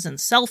cameras and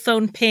cell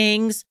phone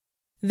pings,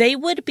 they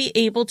would be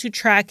able to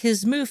track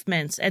his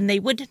movements, and they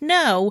would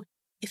know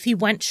if he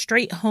went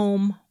straight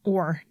home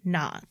or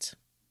not.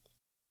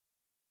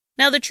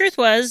 Now, the truth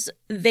was,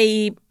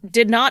 they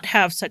did not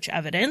have such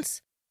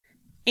evidence,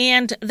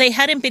 and they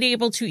hadn't been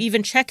able to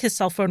even check his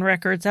cell phone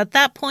records at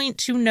that point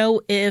to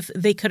know if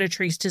they could have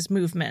traced his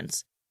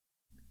movements.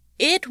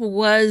 It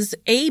was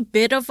a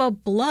bit of a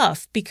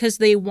bluff because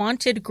they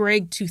wanted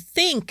Greg to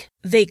think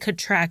they could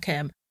track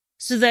him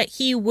so that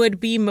he would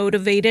be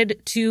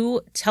motivated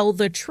to tell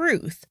the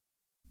truth.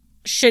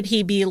 Should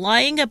he be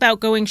lying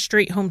about going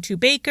straight home to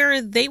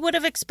Baker, they would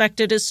have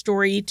expected his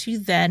story to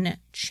then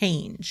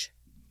change.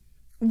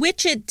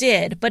 Which it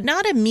did, but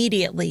not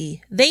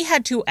immediately. They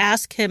had to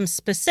ask him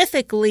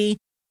specifically,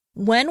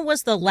 when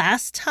was the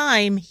last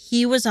time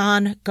he was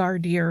on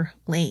Gardere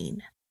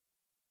Lane?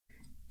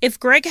 If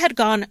Greg had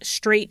gone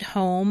straight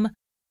home,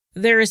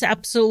 there is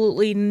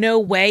absolutely no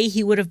way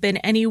he would have been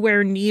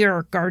anywhere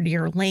near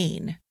Gardere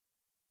Lane.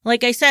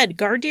 Like I said,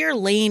 Gardere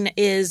Lane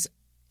is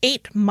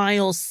 8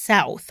 miles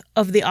south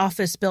of the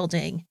office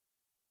building.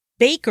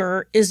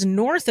 Baker is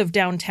north of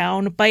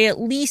downtown by at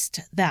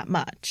least that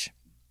much.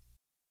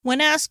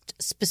 When asked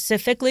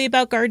specifically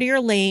about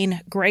Gardere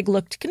Lane, Greg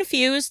looked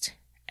confused,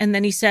 and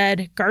then he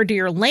said,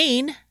 Gardere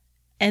Lane,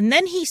 and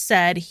then he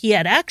said he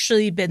had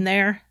actually been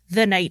there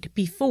the night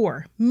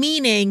before,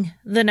 meaning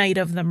the night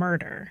of the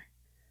murder.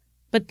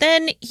 But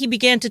then he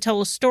began to tell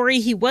a story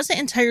he wasn't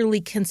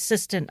entirely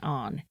consistent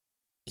on.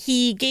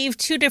 He gave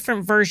 2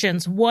 different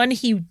versions. One,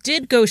 he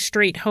did go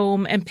straight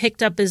home and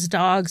picked up his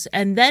dogs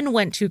and then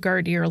went to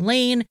Gardere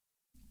Lane.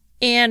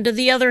 And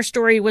the other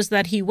story was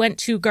that he went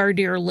to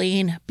Gardere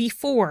Lane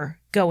before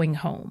going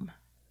home.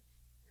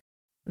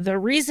 The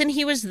reason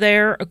he was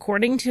there,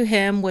 according to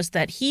him, was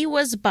that he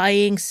was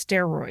buying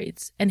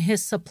steroids and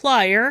his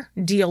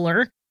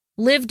dealer,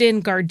 lived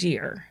in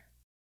Gardere.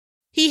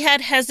 He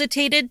had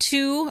hesitated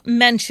to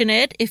mention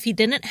it if he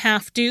didn't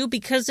have to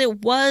because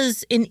it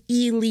was an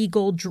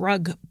illegal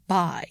drug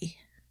buy.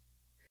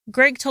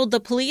 Greg told the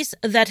police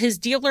that his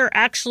dealer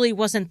actually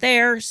wasn't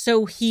there,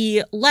 so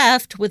he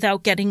left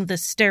without getting the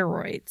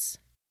steroids.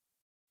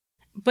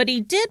 But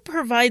he did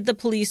provide the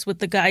police with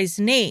the guy's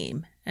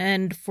name,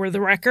 and for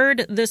the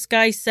record, this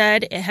guy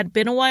said it had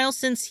been a while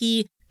since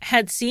he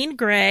had seen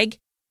Greg,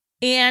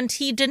 and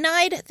he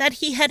denied that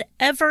he had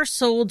ever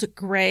sold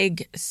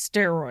Greg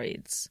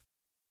steroids.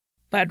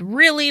 But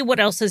really, what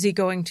else is he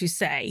going to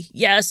say?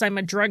 Yes, I'm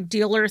a drug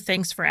dealer,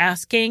 thanks for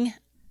asking.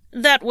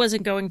 That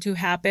wasn't going to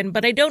happen,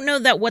 but I don't know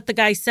that what the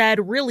guy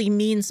said really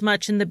means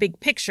much in the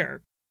big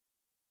picture.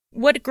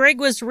 What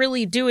Greg was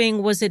really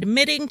doing was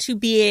admitting to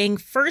being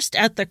first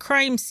at the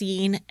crime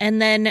scene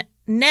and then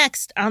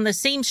next on the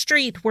same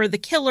street where the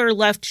killer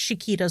left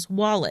Chiquita's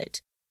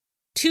wallet.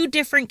 2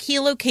 different key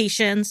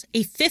locations,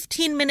 a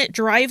 15-minute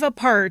drive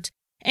apart,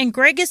 and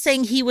Greg is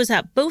saying he was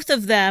at both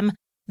of them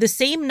the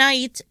same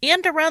night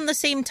and around the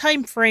same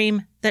time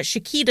frame that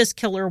Chiquita's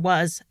killer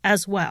was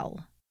as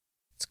well.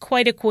 It's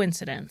quite a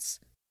coincidence.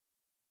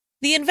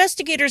 The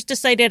investigators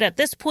decided at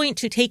this point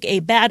to take a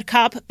bad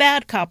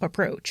cop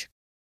approach.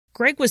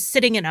 Greg was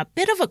sitting in a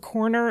bit of a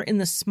corner in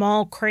the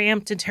small,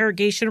 cramped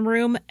interrogation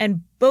room,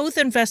 and both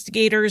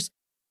investigators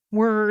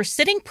were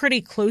sitting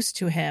pretty close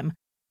to him,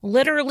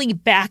 literally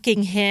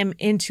backing him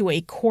into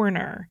a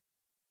corner.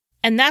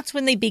 And that's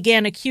when they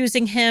began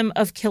accusing him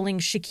of killing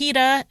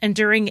Chiquita, and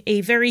during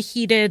a very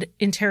heated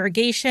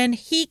interrogation,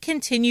 he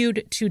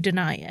continued to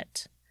deny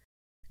it.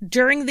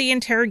 During the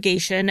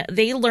interrogation,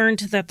 they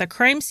learned that the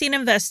crime scene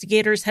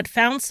investigators had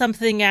found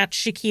something at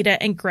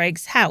Chiquita and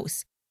Greg's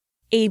house,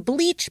 a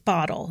bleach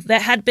bottle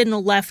that had been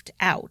left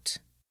out.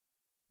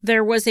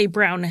 There was a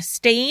brown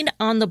stain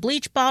on the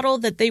bleach bottle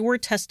that they were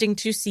testing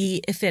to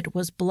see if it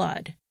was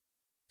blood.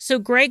 So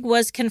Greg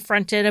was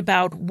confronted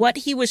about what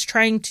he was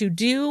trying to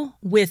do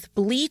with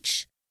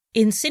bleach,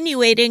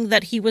 insinuating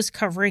that he was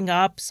covering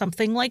up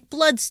something like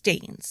blood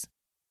stains.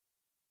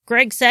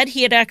 Greg said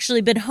he had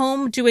actually been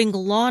home doing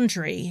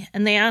laundry,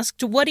 and they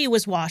asked what he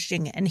was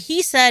washing, and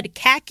he said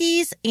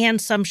khakis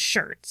and some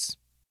shirts.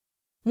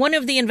 One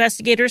of the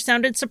investigators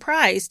sounded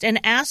surprised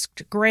and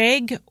asked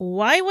Greg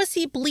why was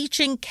he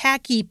bleaching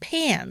khaki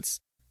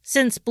pants,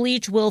 since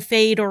bleach will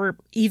fade or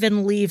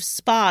even leave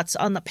spots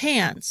on the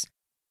pants.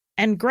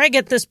 And Greg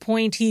at this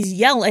point, he's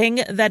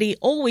yelling that he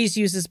always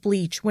uses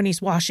bleach when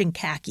he's washing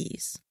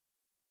khakis.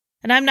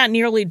 And I'm not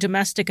nearly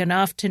domestic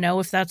enough to know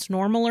if that's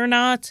normal or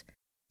not.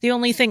 The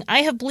only thing I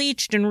have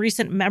bleached in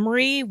recent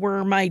memory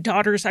were my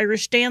daughter's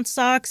Irish dance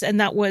socks, and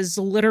that was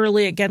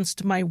literally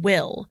against my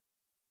will.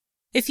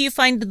 If you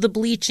find the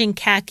bleaching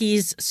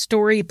khakis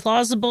story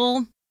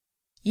plausible,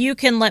 you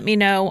can let me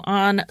know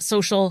on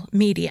social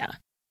media.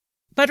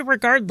 But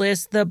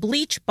regardless, the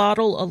bleach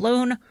bottle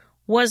alone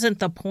wasn't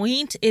the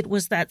point. It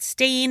was that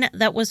stain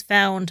that was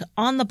found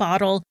on the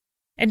bottle,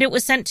 and it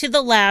was sent to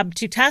the lab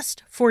to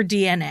test for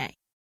DNA.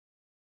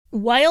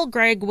 While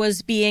Greg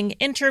was being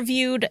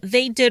interviewed,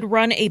 they did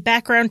run a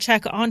background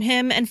check on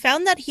him and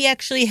found that he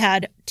actually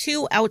had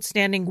 2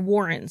 outstanding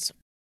warrants,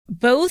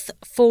 both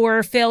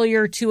for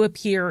failure to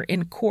appear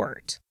in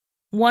court.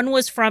 One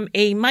was from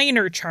a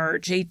minor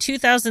charge, a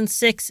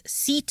 2006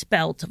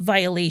 seatbelt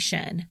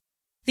violation.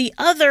 The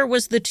other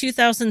was the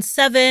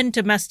 2007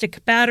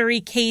 domestic battery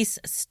case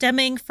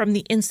stemming from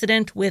the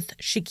incident with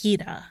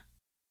Chiquita.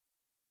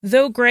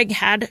 Though Greg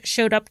had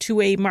showed up to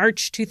a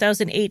March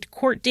 2008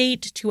 court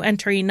date to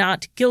enter a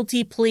not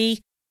guilty plea,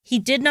 he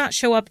did not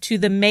show up to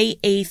the May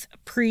 8th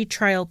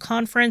pre-trial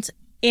conference,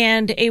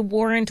 and a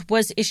warrant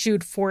was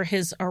issued for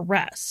his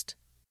arrest.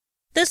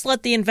 This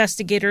let the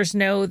investigators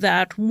know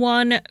that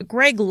 1,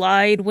 Greg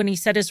lied when he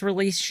said his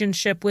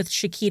relationship with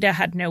Chiquita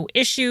had no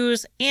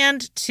issues,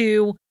 and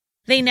 2,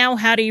 they now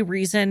had a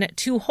reason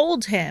to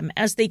hold him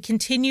as they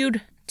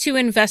continued to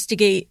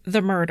investigate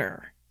the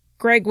murder.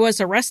 Greg was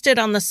arrested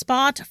on the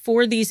spot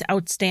for these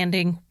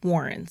outstanding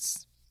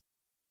warrants.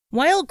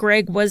 While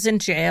Greg was in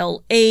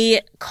jail,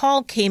 a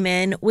call came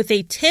in with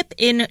a tip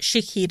in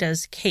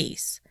Chiquita's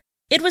case.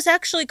 It was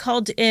actually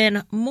called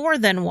in more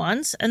than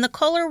once, and the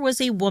caller was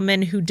a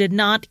woman who did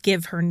not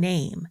give her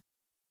name.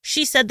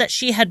 She said that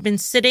she had been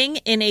sitting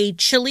in a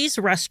Chili's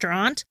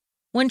restaurant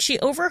when she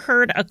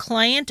overheard a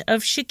client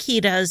of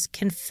Chiquita's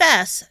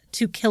confess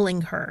to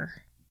killing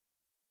her.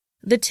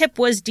 The tip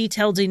was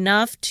detailed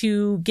enough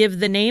to give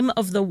the name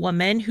of the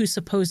woman who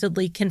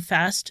supposedly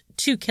confessed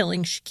to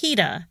killing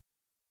Chiquita.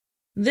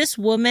 This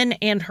woman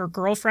and her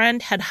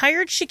girlfriend had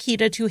hired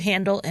Chiquita to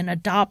handle an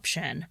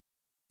adoption.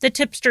 The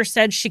tipster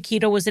said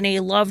Chiquita was in a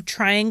love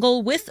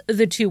triangle with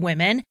the 2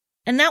 women,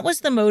 and that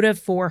was the motive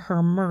for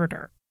her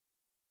murder.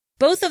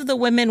 Both of the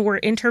women were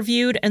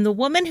interviewed, and the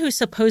woman who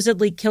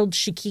supposedly killed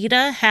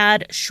Chiquita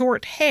had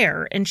short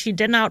hair, and she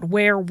did not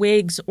wear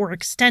wigs or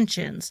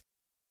extensions.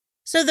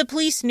 So the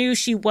police knew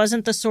she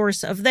wasn't the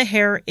source of the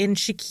hair in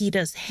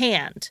Chiquita's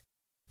hand,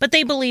 but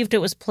they believed it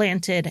was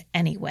planted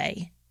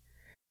anyway.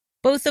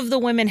 Both of the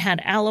women had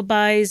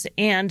alibis,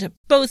 and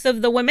both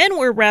of the women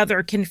were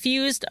rather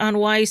confused on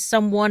why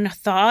someone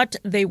thought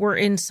they were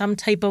in some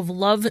type of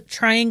love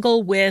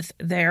triangle with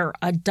their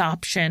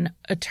adoption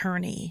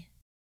attorney.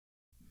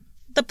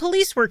 The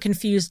police were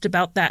confused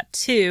about that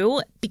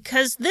too,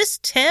 because this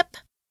tip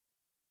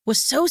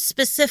was so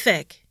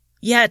specific,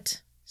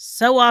 yet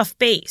so off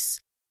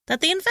base, that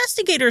the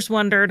investigators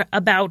wondered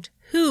about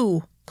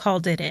who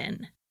called it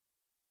in.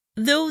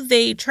 Though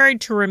they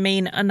tried to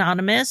remain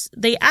anonymous,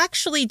 they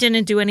actually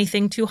didn't do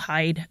anything to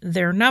hide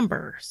their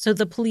number, so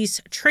the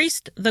police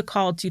traced the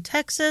call to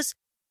Texas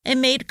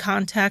and made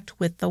contact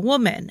with the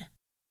woman.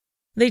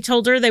 They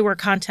told her they were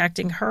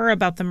contacting her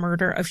about the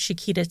murder of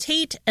Chiquita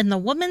Tate, and the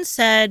woman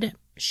said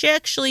she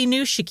actually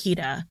knew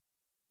Chiquita.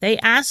 They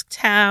asked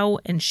how,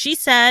 and she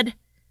said,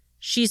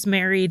 "She's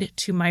married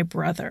to my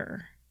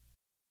brother."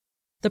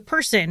 The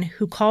person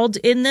who called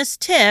in this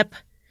tip,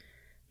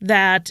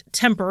 that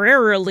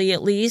temporarily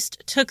at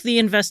least took the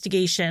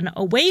investigation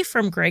away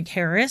from Greg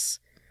Harris,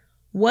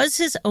 was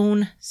his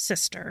own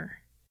sister.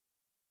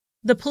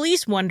 The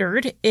police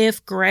wondered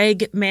if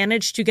Greg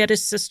managed to get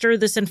his sister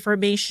this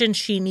information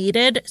she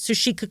needed so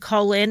she could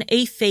call in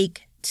a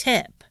fake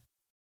tip.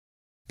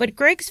 But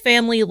Greg's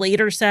family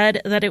later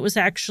said that it was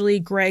actually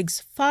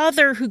Greg's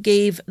father who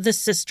gave the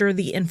sister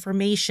the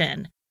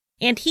information,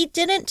 and he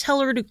didn't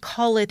tell her to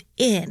call it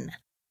in.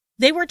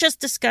 They were just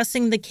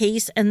discussing the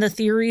case and the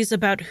theories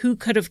about who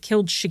could have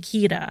killed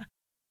Chiquita.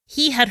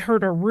 He had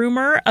heard a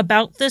rumor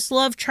about this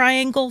love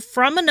triangle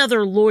from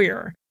another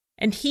lawyer,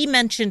 and he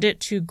mentioned it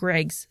to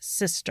Greg's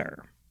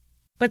sister.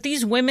 But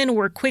these women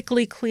were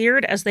quickly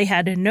cleared as they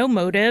had no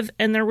motive,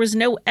 and there was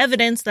no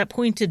evidence that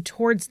pointed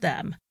towards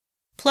them.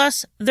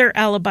 Plus, their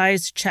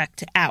alibis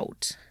checked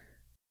out.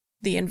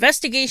 The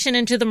investigation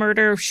into the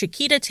murder of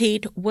Chiquita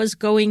Tate was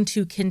going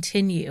to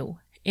continue.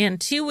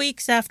 And 2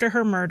 weeks after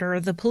her murder,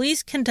 the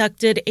police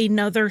conducted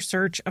another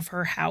search of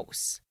her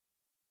house.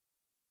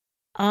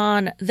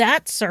 On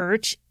that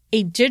search,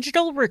 a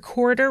digital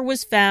recorder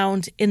was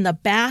found in the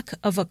back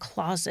of a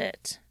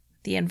closet.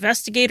 The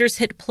investigators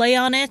hit play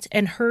on it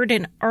and heard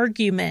an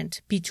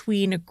argument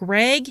between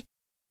Greg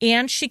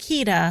and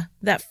Chiquita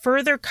that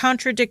further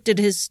contradicted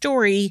his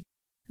story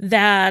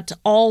that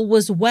all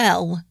was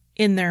well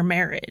in their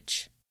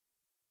marriage.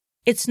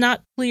 It's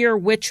not clear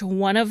which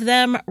one of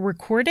them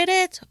recorded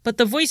it, but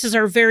the voices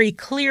are very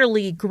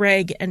clearly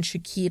Greg and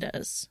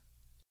Chiquita's.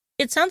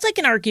 It sounds like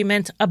an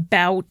argument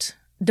about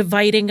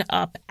dividing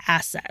up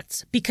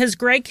assets, because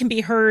Greg can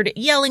be heard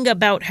yelling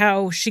about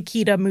how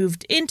Chiquita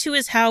moved into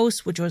his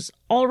house, which was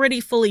already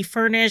fully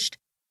furnished,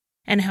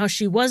 and how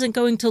she wasn't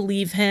going to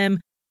leave him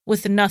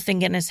with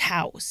nothing in his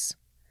house.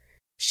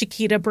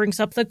 Chiquita brings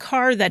up the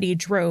car that he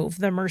drove,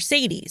 the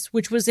Mercedes,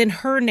 which was in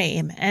her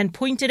name, and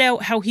pointed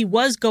out how he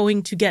was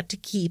going to get to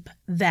keep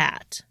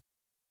that.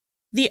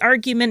 The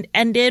argument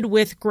ended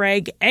with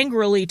Greg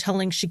angrily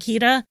telling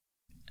Chiquita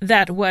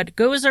that what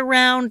goes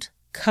around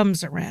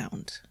comes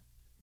around.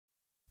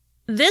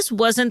 This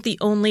wasn't the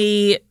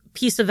only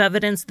piece of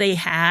evidence they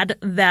had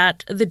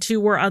that the two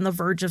were on the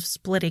verge of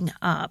splitting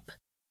up.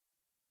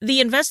 The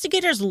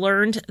investigators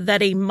learned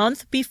that a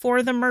month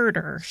before the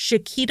murder,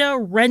 Chiquita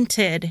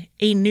rented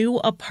a new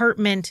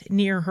apartment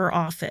near her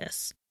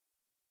office.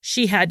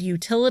 She had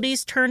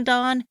utilities turned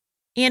on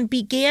and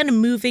began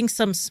moving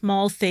some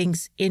small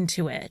things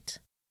into it.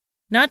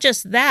 Not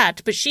just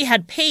that, but she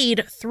had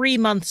paid 3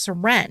 months'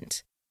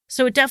 rent,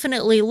 so it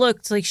definitely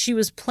looked like she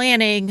was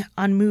planning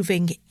on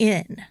moving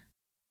in.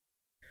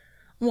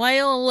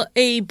 While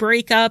a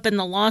breakup and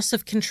the loss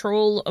of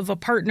control of a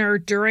partner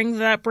during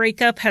that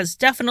breakup has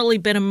definitely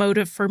been a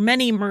motive for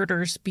many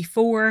murders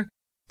before,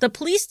 the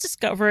police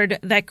discovered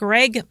that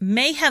Greg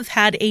may have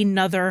had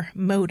another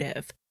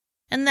motive,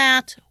 and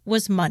that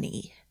was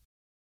money.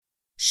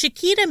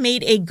 Chiquita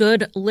made a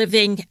good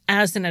living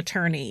as an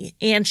attorney,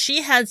 and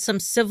she had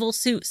some civil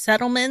suit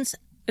settlements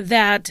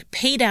that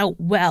paid out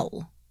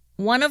well.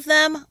 One of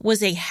them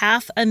was a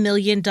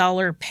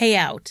 $500,000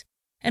 payout.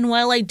 And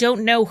while I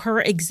don't know her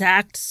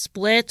exact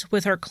split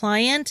with her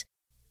client,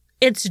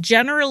 it's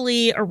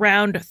generally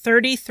around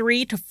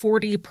 33 to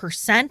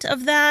 40%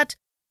 of that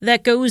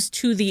goes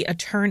to the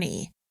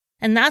attorney.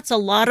 And that's a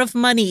lot of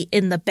money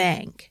in the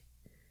bank.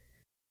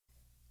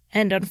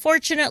 And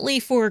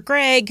unfortunately for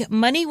Greg,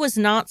 money was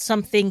not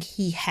something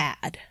he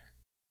had.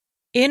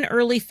 In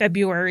early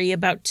February,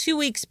 about 2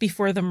 weeks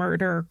before the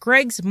murder,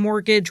 Greg's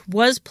mortgage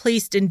was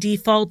placed in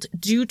default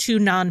due to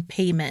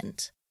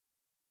non-payment.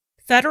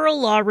 Federal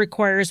law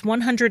requires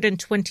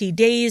 120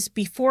 days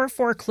before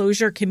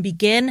foreclosure can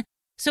begin,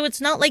 so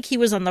it's not like he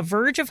was on the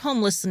verge of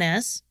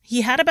homelessness.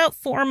 He had about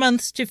 4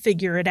 months to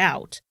figure it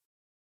out.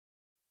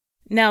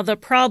 Now, the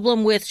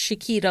problem with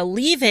Chiquita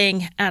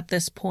leaving at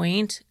this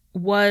point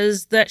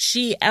was that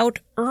she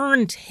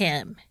out-earned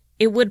him.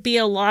 It would be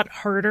a lot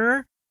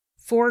harder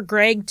for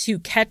Greg to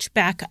catch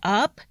back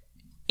up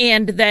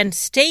and then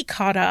stay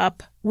caught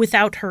up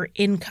without her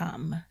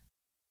income.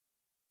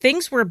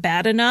 Things were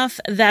bad enough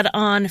that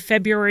on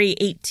February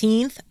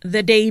 18th,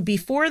 the day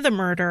before the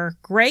murder,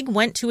 Greg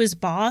went to his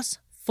boss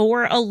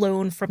for a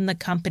loan from the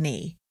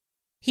company.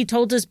 He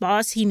told his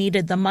boss he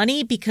needed the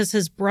money because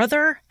his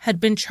brother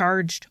had been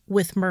charged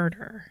with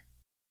murder.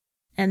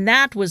 And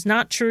that was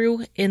not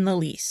true in the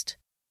least.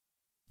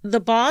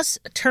 The boss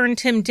turned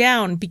him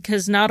down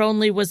because not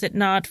only was it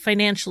not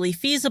financially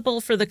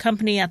feasible for the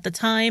company at the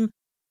time,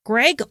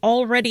 Greg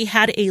already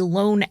had a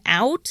loan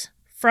out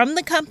from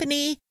the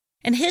company,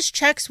 and his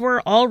checks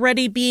were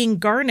already being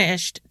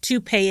garnished to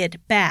pay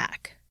it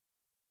back.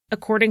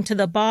 According to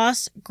the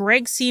boss,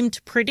 Greg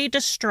seemed pretty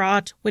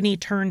distraught when he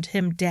turned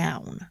him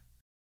down.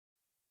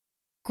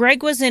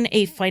 Greg was in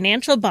a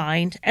financial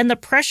bind, and the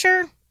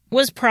pressure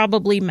was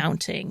probably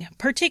mounting,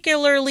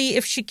 particularly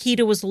if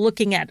Chiquita was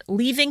looking at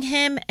leaving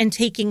him and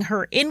taking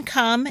her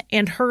income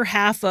and her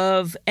half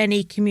of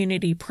any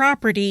community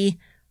property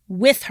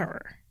with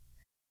her.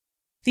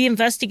 The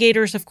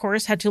investigators, of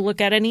course, had to look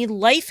at any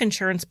life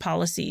insurance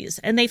policies,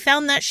 and they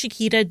found that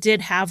Chiquita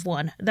did have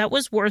one that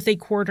was worth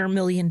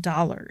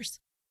 $250,000.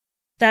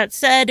 That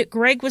said,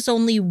 Greg was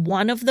only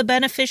one of the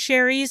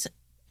beneficiaries,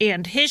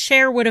 and his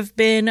share would have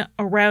been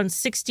around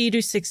 $60,000 to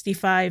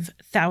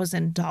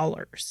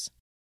 $65,000.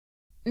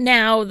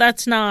 Now,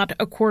 that's not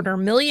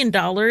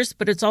 $250,000,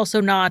 but it's also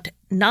not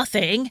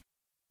nothing,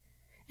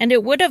 and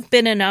it would have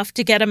been enough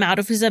to get him out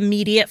of his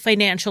immediate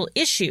financial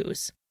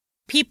issues.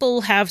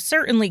 People have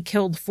certainly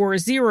killed for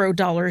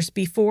 $0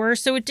 before,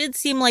 so it did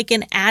seem like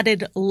an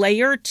added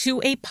layer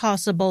to a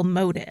possible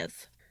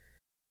motive.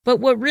 But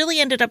what really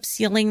ended up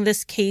sealing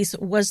this case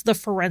was the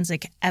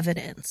forensic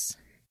evidence.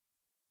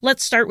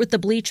 Let's start with the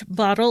bleach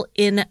bottle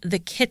in the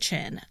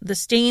kitchen. The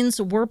stains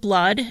were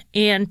blood,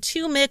 and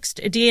 2 mixed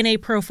DNA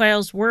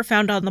profiles were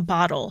found on the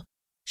bottle,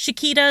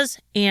 Chiquita's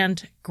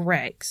and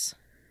Greg's.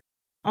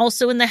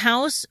 Also in the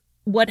house,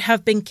 what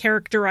have been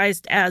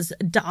characterized as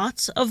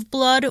dots of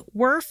blood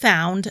were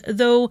found,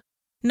 though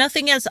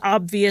nothing as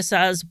obvious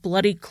as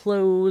bloody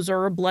clothes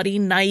or a bloody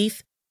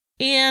knife.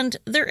 And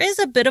there is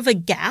a bit of a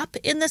gap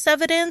in this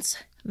evidence.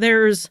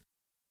 There's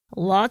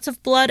lots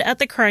of blood at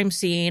the crime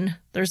scene.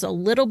 There's a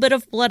little bit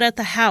of blood at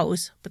the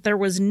house, but there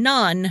was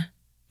none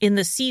in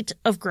the seat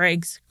of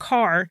Greg's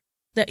car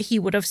that he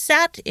would have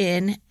sat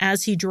in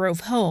as he drove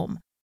home.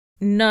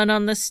 None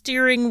on the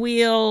steering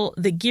wheel,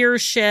 the gear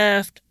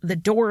shift, the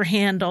door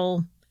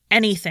handle,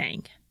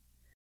 anything.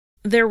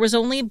 there was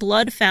only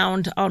blood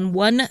found on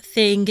one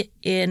thing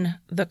in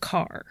the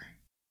car.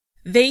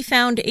 They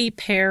found a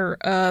pair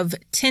of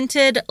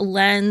tinted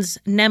lens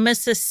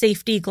Nemesis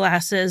safety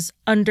glasses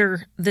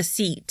under the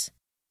seat.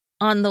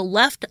 On the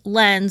left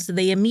lens,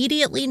 they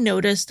immediately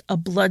noticed a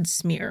blood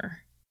smear.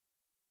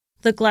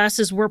 The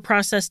glasses were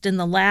processed in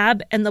the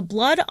lab, and the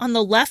blood on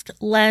the left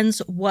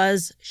lens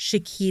was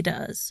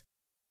Chiquita's.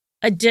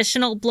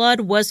 Additional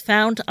blood was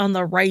found on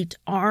the right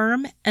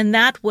arm, and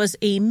that was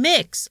a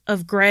mix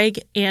of Greg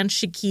and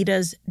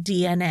Chiquita's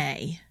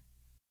DNA.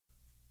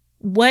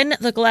 When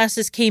the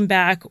glasses came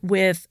back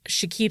with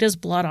Chiquita's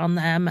blood on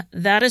them,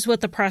 that is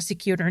what the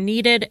prosecutor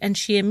needed, and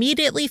she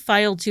immediately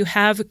filed to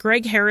have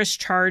Greg Harris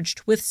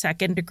charged with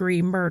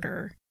second-degree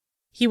murder.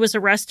 He was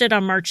arrested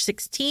on March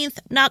 16th,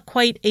 not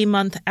quite a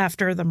month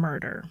after the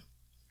murder.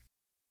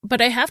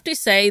 But I have to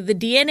say, the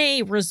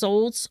DNA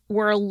results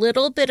were a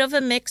little bit of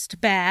a mixed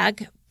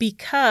bag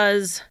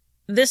because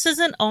this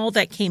isn't all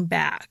that came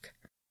back.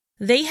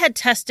 They had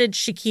tested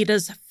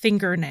Chiquita's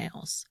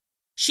fingernails.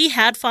 She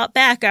had fought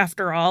back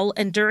after all,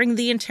 and during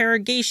the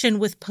interrogation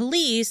with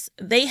police,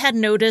 they had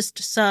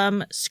noticed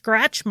some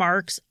scratch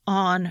marks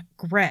on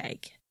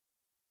Greg.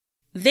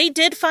 They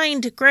did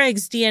find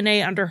Greg's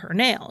DNA under her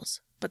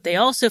nails, but they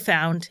also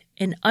found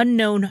an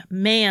unknown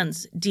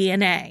man's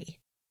DNA.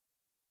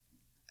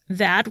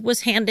 That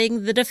was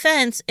handing the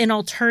defense an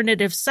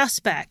alternative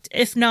suspect,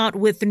 if not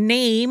with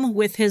name,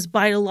 with his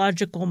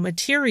biological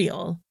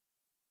material.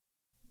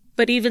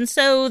 But even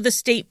so, the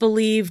state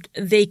believed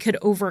they could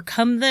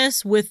overcome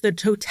this with the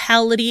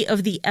totality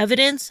of the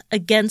evidence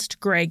against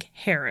Greg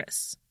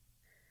Harris.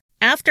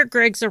 After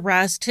Greg's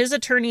arrest, his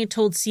attorney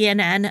told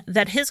CNN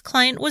that his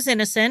client was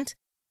innocent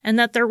and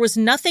that there was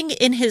nothing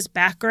in his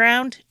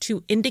background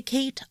to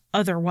indicate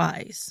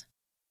otherwise.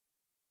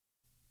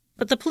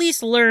 But the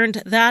police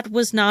learned that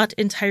was not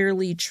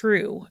entirely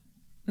true.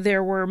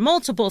 There were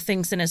multiple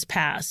things in his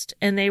past,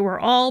 and they were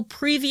all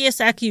previous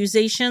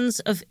accusations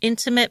of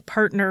intimate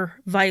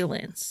partner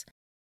violence.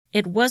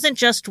 It wasn't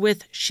just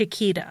with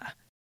Chiquita.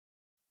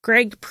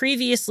 Greg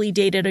previously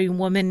dated a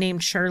woman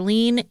named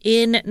Charlene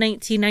in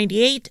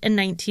 1998 and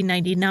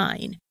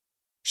 1999.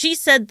 She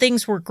said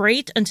things were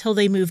great until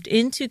they moved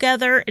in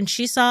together, and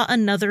she saw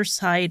another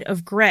side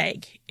of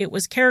Greg. It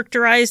was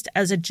characterized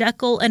as a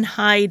Jekyll and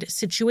Hyde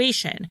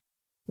situation,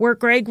 where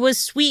Greg was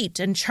sweet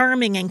and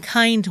charming and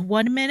kind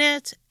one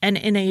minute and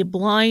in a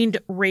blind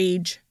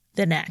rage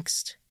the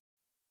next.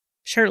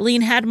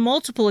 Charlene had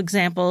multiple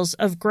examples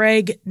of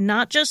Greg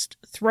not just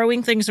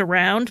throwing things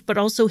around, but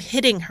also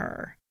hitting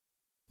her.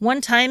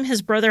 One time,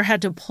 his brother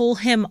had to pull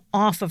him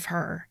off of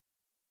her.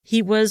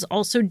 He was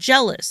also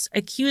jealous,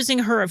 accusing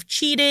her of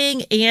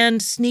cheating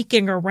and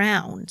sneaking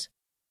around.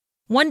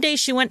 One day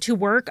she went to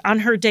work on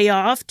her day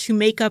off to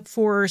make up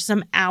for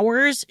some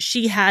hours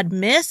she had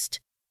missed,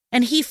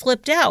 and he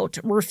flipped out,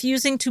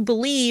 refusing to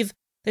believe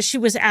that she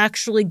was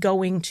actually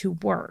going to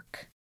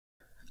work.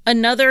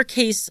 Another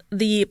case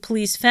the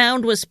police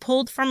found was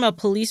pulled from a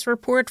police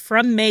report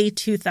from May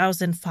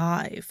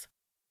 2005.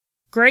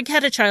 Greg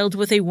had a child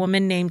with a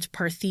woman named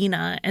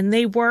Parthena, and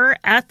they were,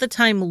 at the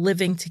time,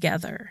 living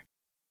together.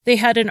 They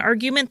had an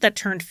argument that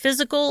turned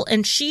physical,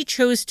 and she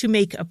chose to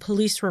make a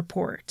police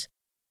report.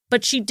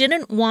 But she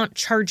didn't want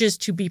charges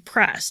to be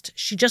pressed.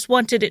 She just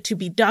wanted it to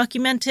be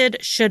documented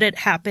should it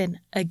happen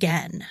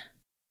again.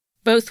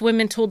 Both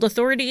women told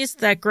authorities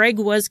that Greg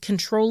was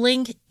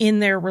controlling in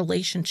their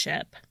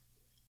relationship.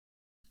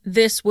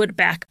 This would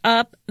back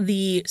up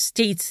the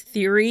state's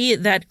theory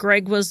that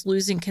Greg was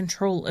losing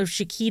control of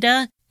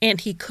Chiquita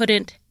and he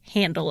couldn't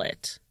handle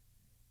it.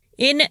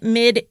 In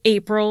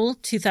mid-April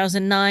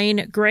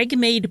 2009, Greg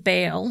made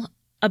bail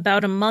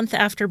about a month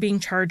after being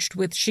charged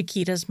with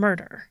Chiquita's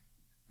murder.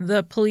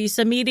 The police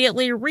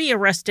immediately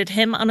rearrested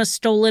him on a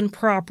stolen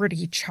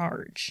property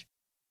charge.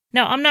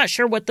 Now, I'm not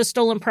sure what the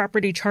stolen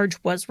property charge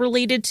was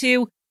related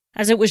to,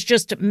 as it was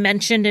just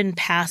mentioned in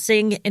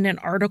passing in an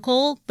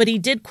article, but he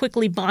did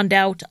quickly bond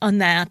out on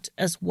that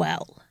as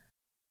well.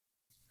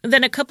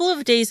 Then a couple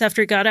of days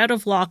after he got out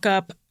of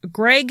lockup,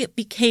 Greg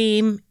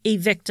became a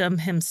victim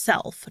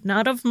himself,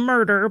 not of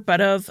murder,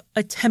 but of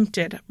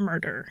attempted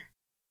murder.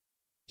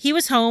 He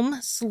was home,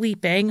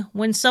 sleeping,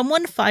 when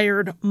someone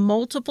fired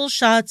multiple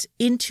shots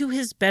into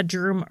his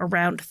bedroom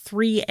around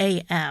 3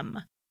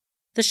 a.m.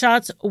 The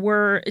shots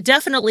were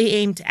definitely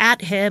aimed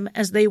at him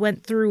as they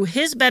went through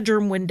his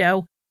bedroom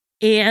window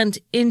and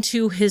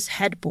into his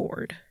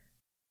headboard.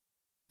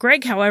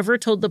 Greg, however,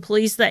 told the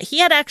police that he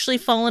had actually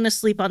fallen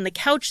asleep on the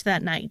couch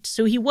that night,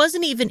 so he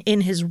wasn't even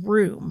in his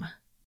room.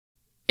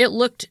 It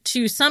looked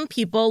to some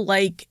people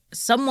like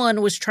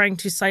someone was trying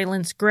to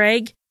silence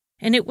Greg,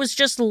 and it was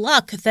just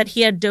luck that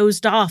he had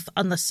dozed off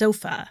on the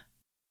sofa.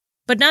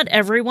 But not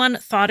everyone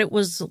thought it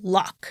was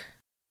luck.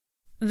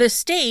 The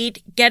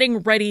state, getting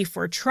ready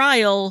for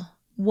trial,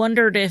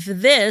 wondered if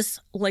this,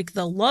 like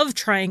the love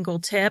triangle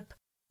tip,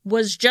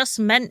 was just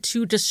meant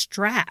to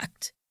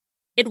distract.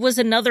 It was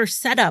another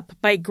setup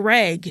by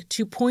Greg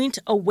to point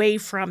away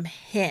from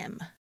him.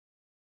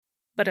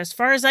 But as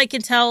far as I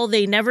can tell,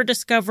 they never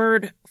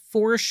discovered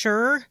for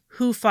sure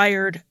who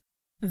fired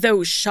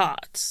those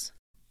shots.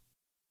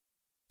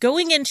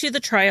 Going into the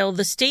trial,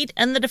 the state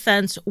and the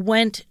defense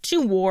went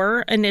to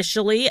war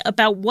initially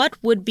about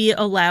what would be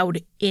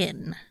allowed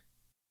in.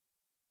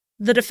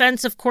 The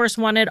defense, of course,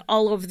 wanted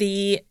all of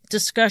the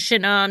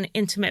discussion on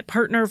intimate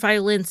partner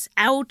violence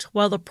out,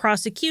 while the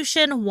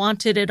prosecution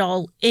wanted it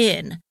all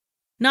in.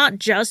 Not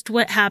just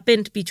what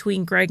happened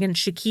between Greg and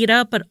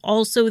Chiquita, but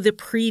also the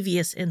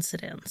previous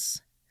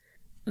incidents.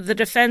 The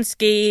defense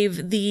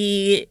gave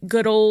the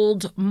good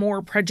old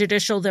more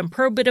prejudicial than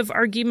probative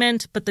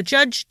argument, but the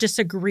judge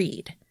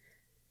disagreed.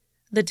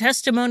 The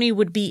testimony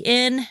would be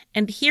in,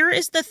 and here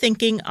is the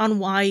thinking on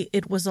why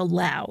it was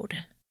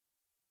allowed.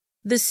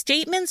 The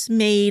statements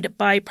made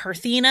by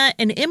Parthena,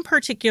 and in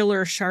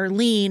particular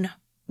Charlene,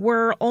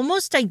 were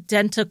almost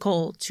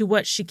identical to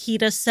what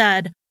Chiquita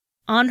said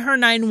on her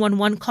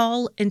 911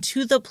 call and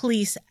to the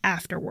police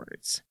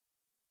afterwards.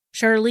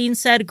 Charlene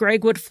said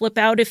Greg would flip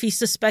out if he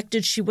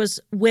suspected she was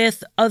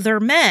with other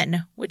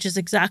men, which is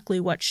exactly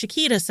what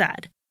Chiquita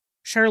said.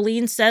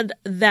 Charlene said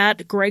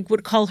that Greg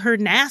would call her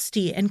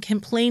nasty and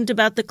complained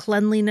about the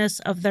cleanliness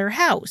of their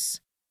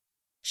house.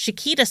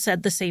 Chiquita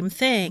said the same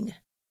thing.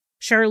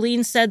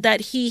 Charlene said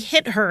that he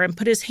hit her and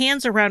put his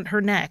hands around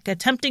her neck,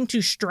 attempting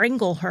to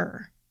strangle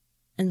her.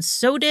 And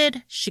so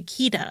did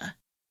Chiquita.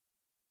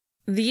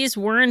 These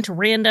weren't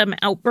random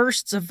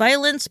outbursts of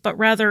violence, but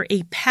rather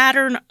a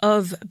pattern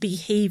of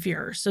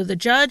behavior, so the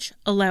judge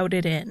allowed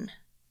it in.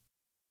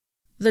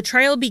 The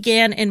trial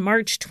began in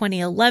March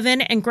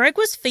 2011, and Greg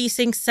was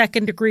facing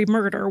second-degree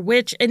murder,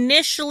 which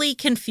initially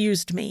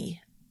confused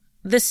me.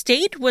 The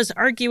state was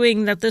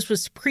arguing that this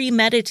was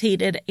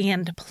premeditated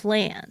and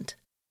planned.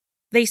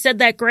 They said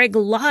that Greg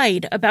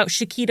lied about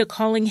Chiquita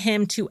calling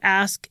him to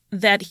ask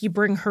that he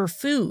bring her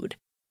food.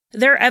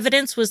 Their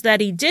evidence was that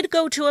he did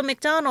go to a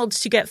McDonald's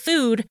to get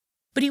food,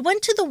 but he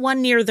went to the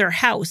one near their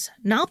house,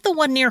 not the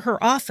one near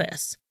her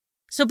office.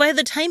 So by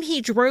the time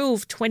he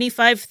drove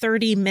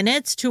 25-30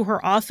 minutes to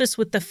her office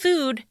with the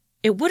food,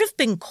 it would have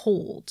been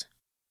cold.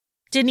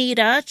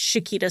 Danita,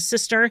 Chiquita's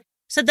sister,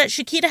 said that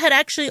Chiquita had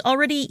actually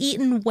already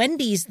eaten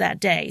Wendy's that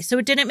day, so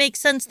it didn't make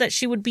sense that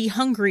she would be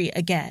hungry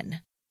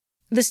again.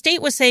 The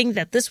state was saying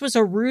that this was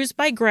a ruse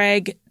by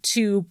Greg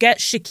to get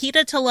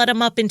Chiquita to let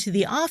him up into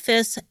the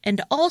office,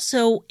 and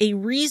also a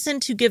reason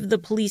to give the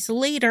police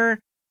later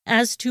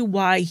as to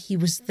why he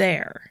was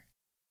there.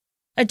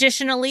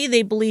 Additionally,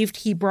 they believed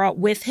he brought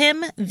with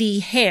him the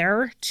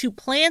hair to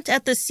plant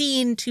at the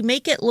scene to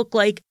make it look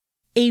like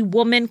a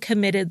woman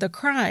committed the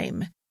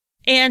crime.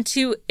 And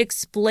to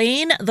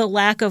explain the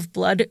lack of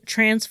blood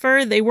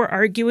transfer, they were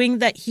arguing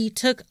that he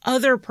took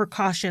other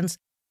precautions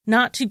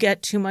not to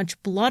get too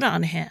much blood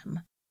on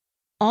him.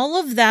 All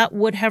of that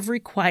would have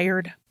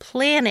required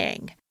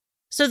planning.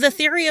 So the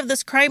theory of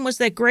this crime was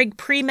that Greg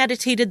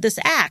premeditated this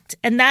act,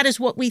 and that is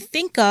what we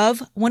think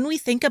of when we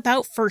think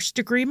about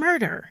first-degree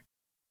murder.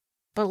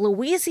 But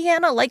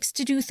Louisiana likes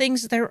to do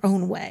things their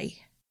own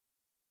way.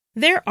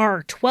 There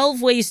are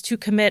 12 ways to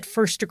commit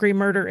first-degree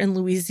murder in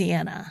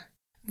Louisiana.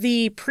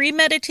 The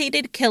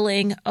premeditated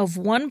killing of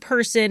one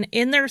person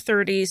in their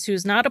 30s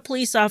who's not a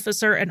police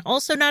officer and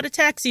also not a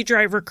taxi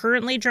driver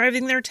currently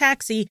driving their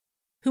taxi,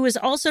 who is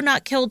also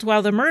not killed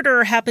while the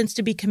murderer happens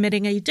to be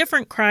committing a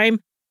different crime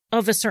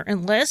of a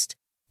certain list,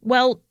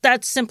 well,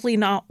 that's simply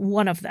not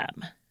one of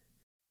them.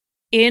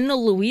 In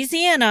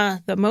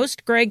Louisiana, the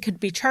most Greg could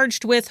be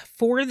charged with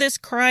for this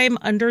crime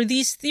under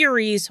these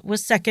theories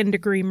was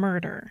second-degree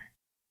murder.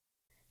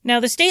 Now,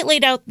 the state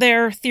laid out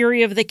their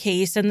theory of the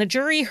case, and the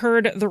jury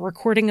heard the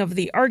recording of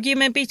the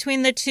argument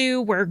between the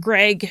two, where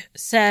Greg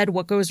said,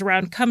 "What goes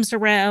around comes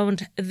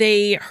around."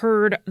 They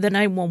heard the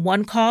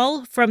 911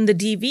 call from the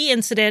DV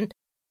incident,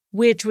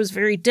 which was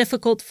very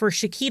difficult for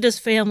Chiquita's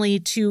family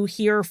to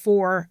hear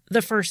for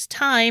the first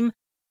time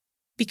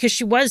because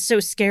she was so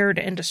scared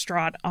and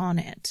distraught on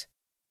it.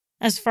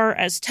 As far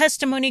as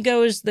testimony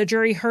goes, the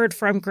jury heard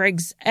from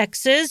Greg's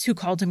exes, who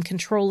called him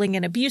controlling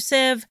and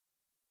abusive.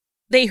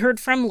 They heard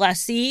from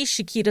Leslie,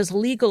 Chiquita's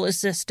legal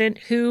assistant,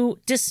 who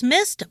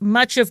dismissed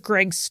much of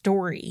Greg's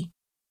story.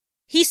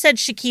 He said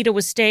Chiquita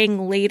was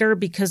staying later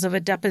because of a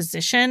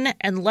deposition,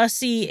 and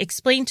Leslie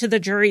explained to the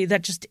jury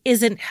that just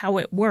isn't how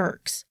it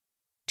works.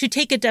 To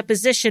take a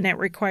deposition, it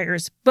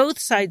requires both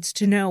sides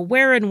to know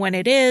where and when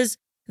it is,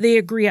 they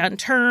agree on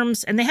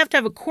terms, and they have to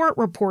have a court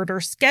reporter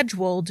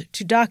scheduled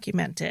to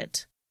document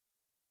it.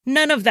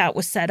 None of that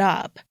was set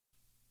up.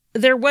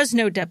 There was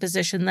no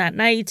deposition that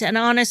night, and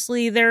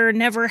honestly, there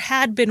never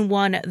had been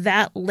one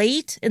that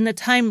late in the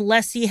time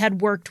Leslie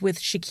had worked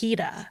with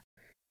Chiquita.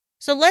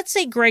 So let's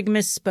say Greg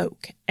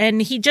misspoke,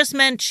 and he just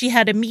meant she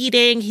had a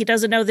meeting, he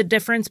doesn't know the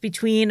difference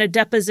between a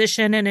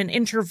deposition and an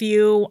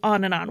interview,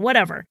 on and on,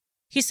 whatever.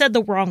 He said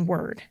the wrong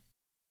word.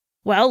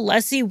 Well,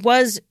 Leslie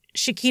was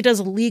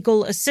Chiquita's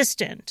legal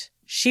assistant.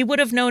 She would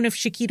have known if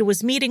Chiquita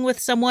was meeting with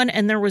someone,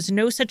 and there was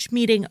no such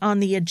meeting on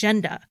the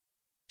agenda.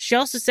 She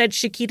also said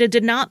Chiquita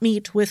did not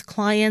meet with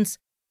clients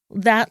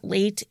that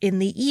late in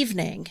the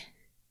evening.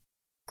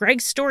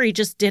 Greg's story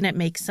just didn't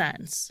make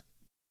sense.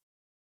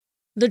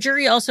 The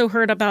jury also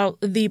heard about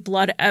the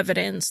blood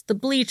evidence, the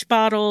bleach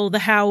bottle, the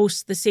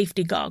house, the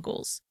safety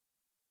goggles.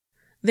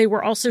 They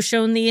were also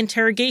shown the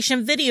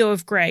interrogation video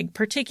of Greg,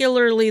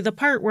 particularly the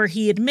part where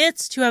he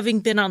admits to having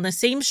been on the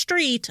same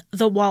street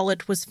the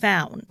wallet was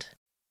found.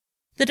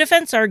 The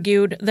defense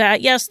argued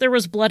that, yes, there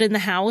was blood in the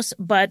house,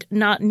 but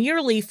not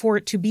nearly for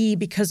it to be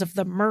because of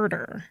the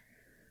murder.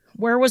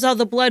 Where was all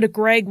the blood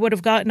Greg would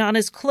have gotten on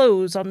his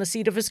clothes, on the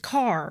seat of his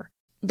car?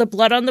 The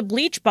blood on the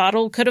bleach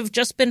bottle could have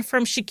just been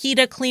from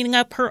Chiquita cleaning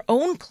up her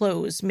own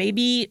clothes.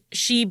 Maybe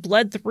she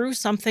bled through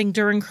something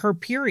during her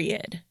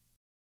period.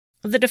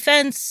 The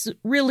defense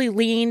really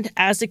leaned,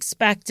 as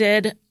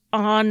expected,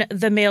 on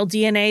the male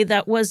DNA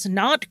that was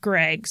not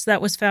Greg's,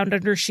 that was found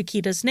under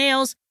Chiquita's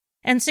nails,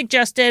 and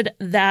suggested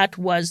that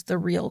was the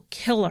real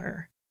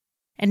killer.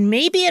 And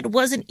maybe it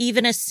wasn't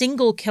even a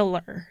single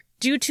killer,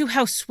 due to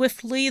how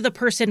swiftly the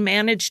person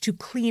managed to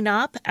clean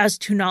up as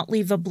to not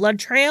leave a blood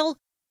trail.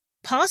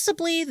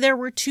 Possibly there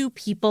were two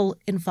people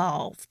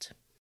involved.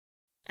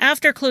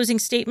 After closing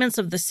statements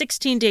of the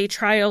 16-day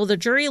trial, the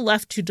jury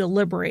left to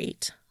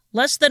deliberate.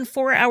 Less than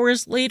 4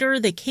 hours later,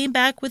 they came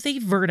back with a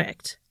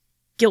verdict: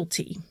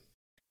 guilty.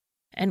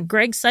 And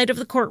Greg's side of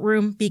the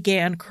courtroom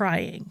began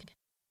crying.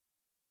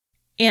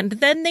 And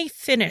then they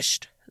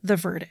finished the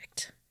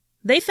verdict.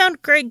 They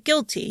found Greg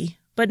guilty,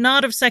 but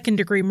not of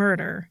second-degree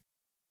murder.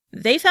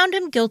 They found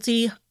him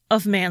guilty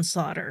of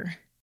manslaughter.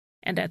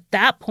 And at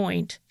that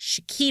point,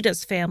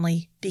 Chiquita's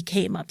family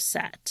became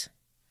upset.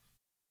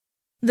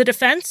 The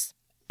defense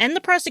and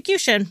the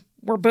prosecution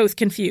were both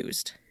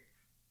confused.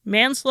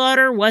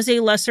 Manslaughter was a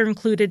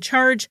lesser-included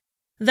charge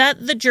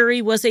that the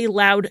jury was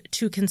allowed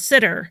to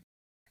consider.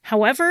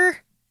 However,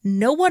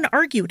 no one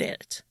argued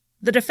it.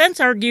 The defense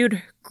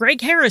argued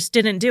Greg Harris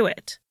didn't do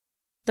it.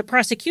 The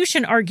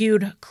prosecution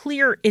argued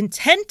clear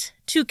intent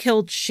to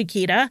kill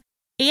Chiquita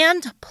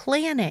and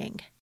planning.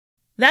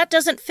 That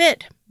doesn't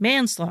fit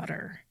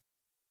manslaughter.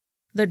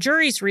 The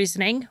jury's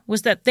reasoning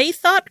was that they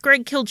thought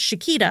Greg killed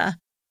Chiquita,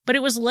 but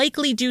it was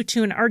likely due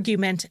to an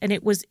argument and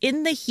it was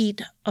in the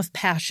heat of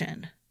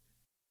passion.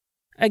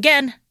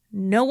 Again,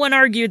 no one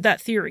argued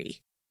that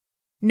theory.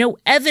 No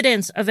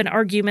evidence of an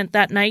argument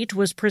that night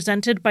was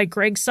presented by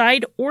Greg's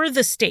side or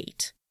the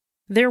state.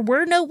 There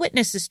were no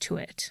witnesses to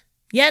it.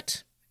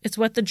 Yet, it's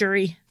what the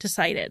jury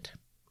decided.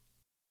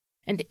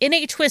 And in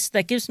a twist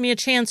that gives me a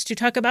chance to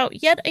talk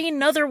about yet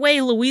another way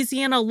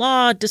Louisiana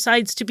law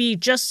decides to be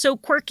just so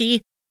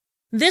quirky,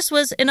 this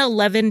was an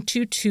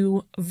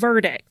 11-2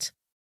 verdict.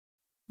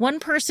 One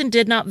person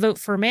did not vote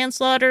for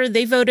manslaughter,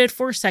 they voted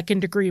for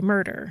second-degree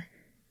murder.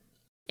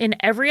 In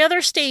every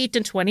other state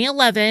in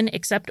 2011,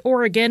 except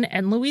Oregon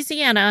and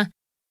Louisiana,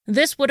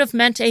 this would have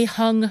meant a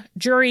hung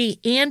jury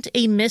and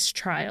a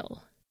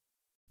mistrial.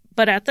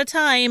 But at the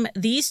time,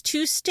 these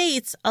two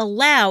states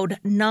allowed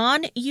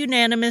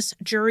non-unanimous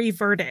jury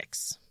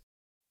verdicts.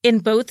 In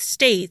both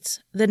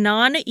states, the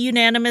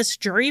non-unanimous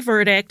jury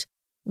verdict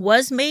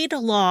was made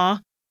law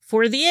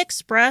for the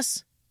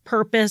express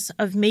purpose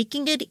of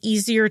making it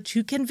easier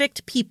to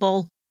convict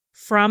people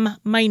from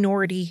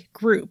minority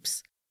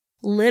groups.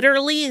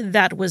 Literally,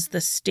 that was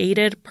the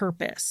stated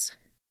purpose.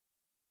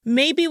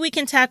 Maybe we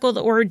can tackle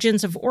the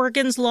origins of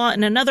Oregon's law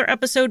in another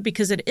episode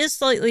because it is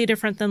slightly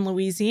different than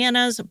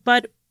Louisiana's,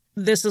 but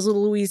this is a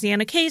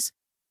Louisiana case,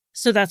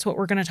 so that's what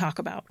we're going to talk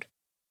about.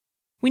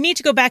 We need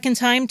to go back in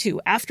time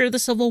to after the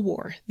Civil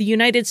War. The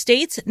United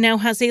States now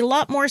has a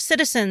lot more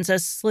citizens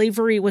as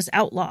slavery was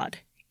outlawed.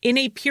 In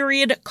a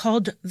period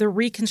called the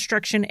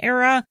Reconstruction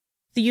Era,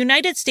 the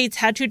United States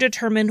had to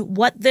determine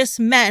what this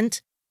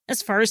meant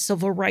as far as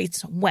civil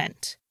rights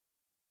went.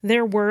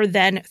 There were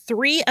then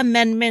 3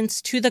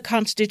 amendments to the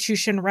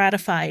Constitution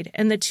ratified,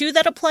 and the 2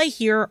 that apply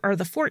here are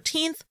the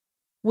 14th,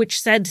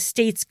 which said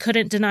states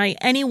couldn't deny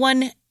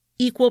anyone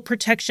equal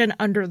protection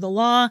under the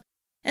law,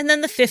 and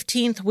then the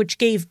 15th, which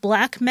gave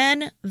Black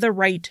men the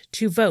right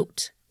to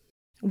vote.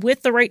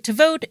 With the right to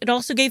vote, it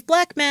also gave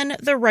Black men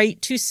the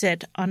right to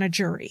sit on a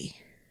jury.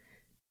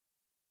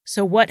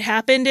 So what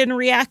happened in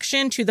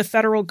reaction to the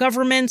federal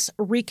government's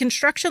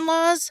Reconstruction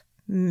laws?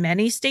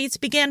 Many states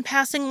began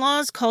passing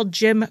laws called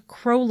Jim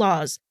Crow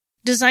laws,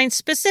 designed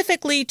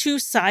specifically to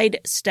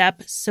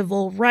sidestep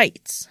civil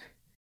rights.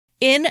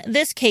 In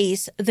this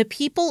case, the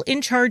people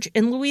in charge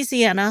in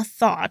Louisiana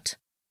thought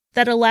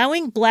that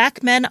allowing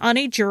Black men on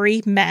a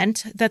jury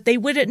meant that they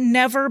would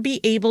never be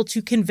able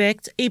to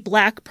convict a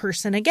Black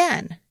person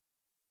again.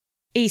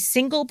 A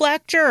single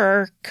Black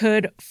juror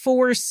could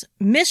force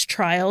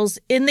mistrials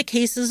in the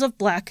cases of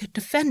Black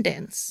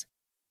defendants.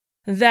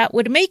 That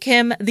would make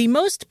him the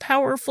most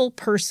powerful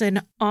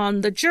person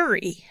on the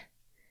jury.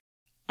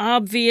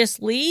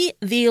 Obviously,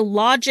 the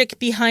logic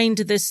behind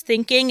this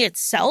thinking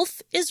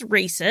itself is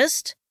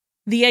racist.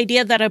 The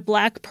idea that a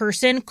Black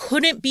person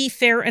couldn't be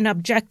fair and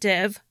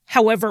objective,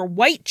 however,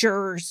 white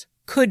jurors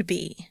could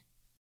be.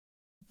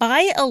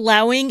 By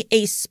allowing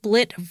a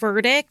split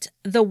verdict,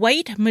 the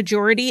white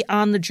majority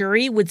on the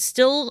jury would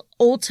still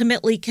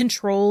ultimately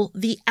control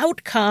the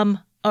outcome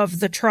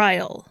of the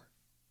trial.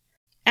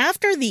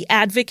 After The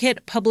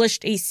Advocate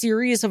published a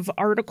series of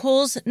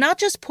articles, not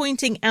just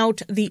pointing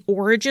out the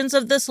origins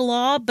of this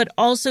law, but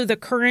also the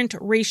current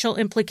racial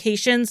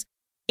implications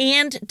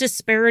and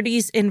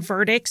disparities in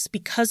verdicts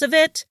because of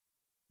it,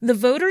 the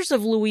voters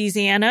of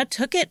Louisiana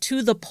took it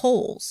to the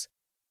polls.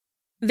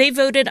 They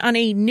voted on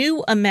a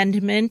new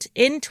amendment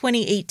in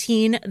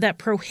 2018 that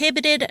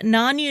prohibited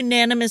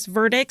non-unanimous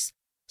verdicts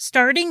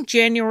starting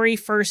January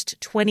 1st,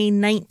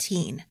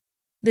 2019.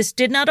 This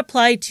did not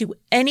apply to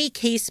any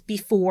case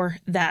before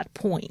that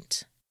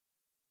point.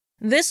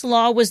 This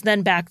law was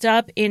then backed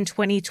up in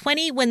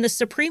 2020 when the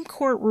Supreme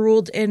Court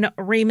ruled in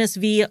Ramis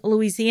v.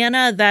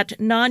 Louisiana that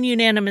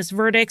non-unanimous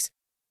verdicts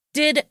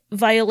did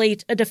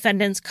violate a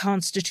defendant's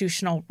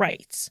constitutional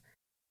rights.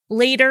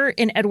 Later,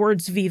 in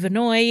Edwards v.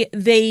 Vinoy,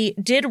 they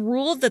did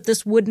rule that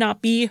this would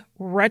not be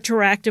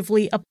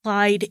retroactively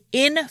applied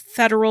in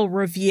federal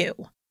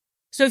review.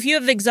 So if you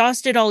have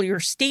exhausted all your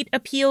state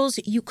appeals,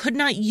 you could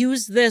not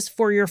use this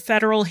for your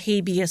federal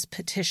habeas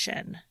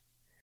petition.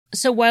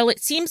 So while it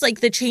seems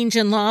like the change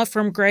in law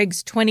from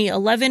Greg's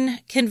 2011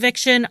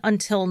 conviction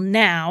until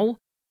now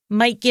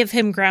might give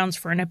him grounds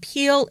for an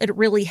appeal, it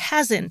really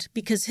hasn't,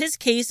 because his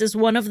case is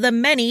one of the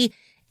many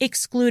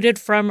excluded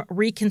from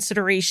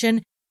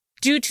reconsideration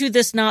due to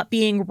this not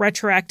being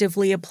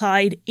retroactively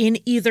applied in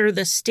either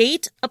the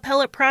state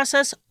appellate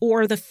process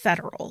or the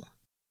federal.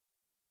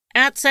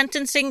 At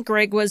sentencing,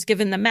 Greg was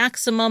given the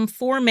maximum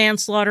for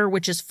manslaughter,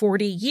 which is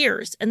 40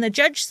 years, and the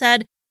judge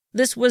said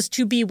this was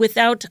to be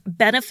without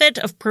benefit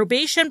of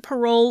probation,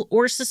 parole,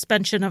 or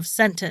suspension of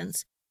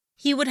sentence.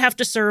 He would have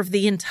to serve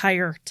the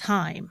entire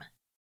time.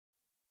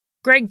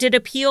 Greg did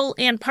appeal,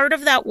 and part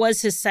of that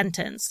was his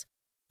sentence.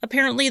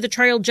 Apparently, the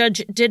trial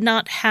judge did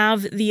not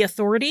have the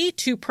authority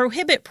to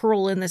prohibit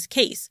parole in this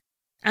case,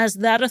 as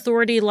that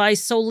authority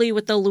lies solely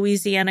with the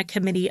Louisiana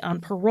Committee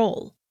on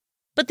Parole.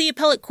 But the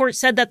appellate court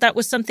said that that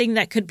was something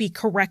that could be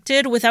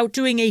corrected without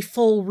doing a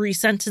full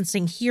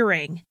resentencing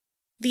hearing.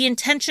 The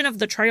intention of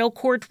the trial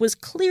court was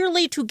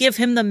clearly to give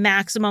him the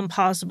maximum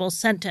possible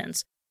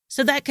sentence,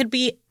 so that could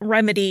be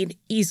remedied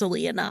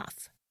easily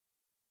enough.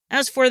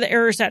 As for the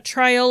errors at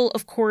trial,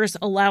 of course,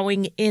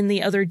 allowing in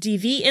the other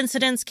DV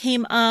incidents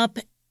came up,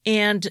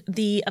 and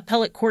the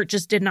appellate court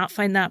just did not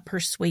find that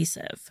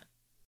persuasive.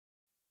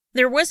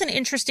 There was an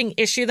interesting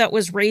issue that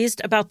was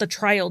raised about the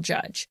trial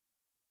judge.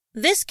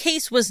 This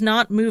case was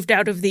not moved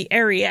out of the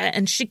area,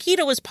 and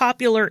Chiquita was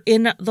popular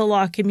in the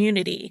law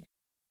community.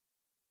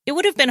 It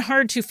would have been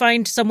hard to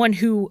find someone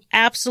who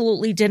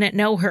absolutely didn't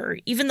know her.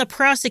 Even the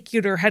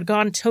prosecutor had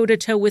gone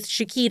toe-to-toe with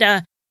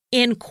Chiquita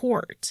in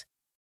court.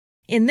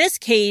 In this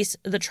case,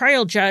 the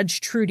trial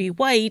judge, Trudy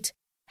White,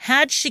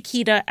 had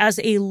Chiquita as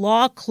a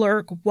law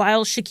clerk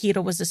while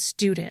Chiquita was a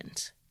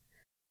student.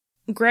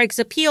 Greg's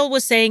appeal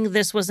was saying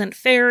this wasn't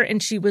fair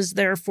and she was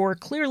therefore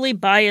clearly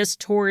biased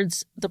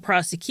towards the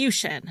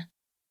prosecution.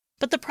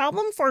 But the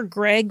problem for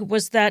Greg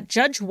was that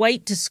Judge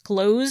White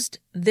disclosed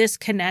this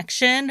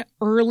connection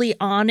early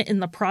on in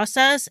the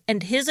process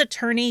and his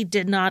attorney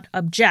did not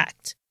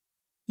object.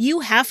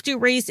 You have to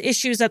raise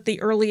issues at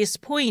the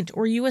earliest point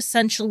or you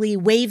essentially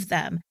waive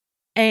them.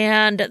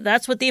 And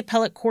that's what the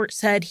appellate court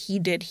said he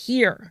did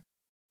here.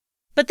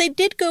 But they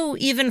did go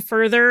even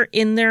further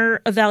in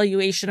their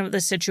evaluation of the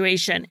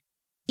situation.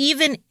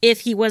 Even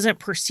if he wasn't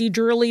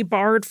procedurally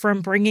barred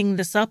from bringing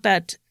this up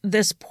at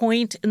this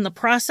point in the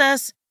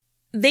process,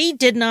 they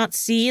did not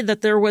see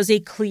that there was a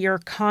clear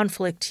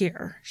conflict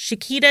here.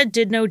 Chiquita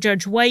did know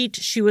Judge White.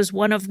 She was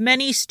one of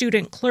many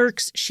student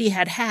clerks she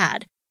had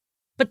had.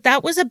 But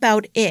that was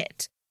about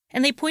it.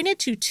 And they pointed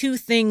to two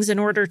things in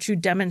order to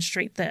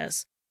demonstrate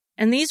this.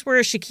 And these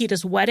were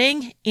Chiquita's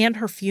wedding and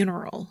her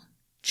funeral.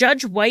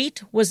 Judge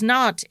White was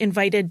not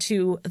invited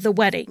to the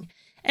wedding.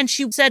 And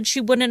she said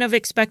she wouldn't have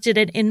expected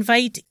an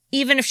invite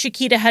even if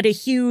Chiquita had a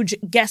huge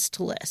guest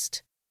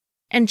list.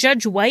 And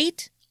Judge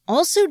White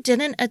also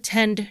didn't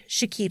attend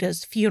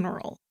Chiquita's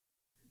funeral.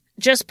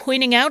 Just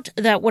pointing out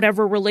that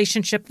whatever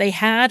relationship they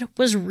had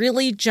was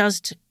really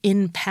just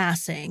in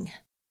passing.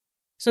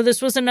 So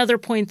this was another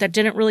point that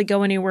didn't really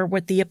go anywhere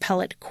with the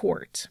appellate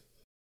court.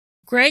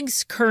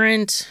 Greg's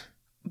current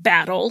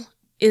battle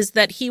is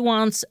that he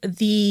wants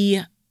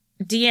the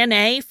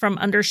DNA from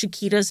under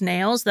Chiquita's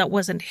nails that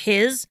wasn't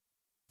his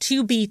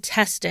to be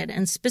tested.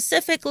 And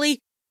specifically,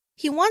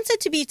 he wants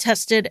it to be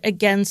tested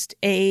against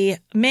a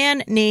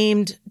man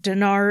named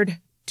Denard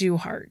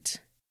Duhart.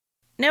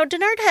 Now,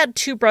 Denard had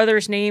two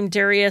brothers named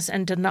Darius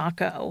and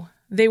Donaco.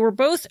 They were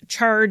both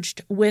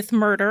charged with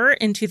murder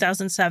in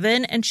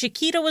 2007, and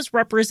Chiquita was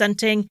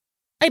representing,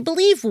 I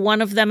believe,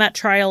 one of them at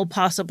trial,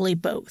 possibly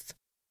both.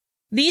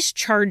 These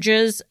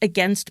charges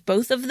against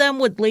both of them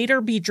would later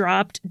be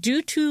dropped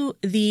due to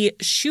the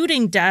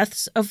shooting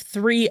deaths of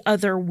 3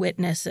 other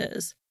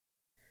witnesses.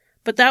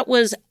 But that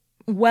was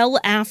well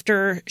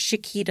after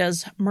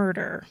Chiquita's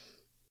murder.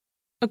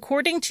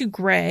 According to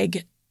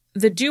Greg,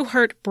 the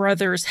Duhart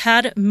brothers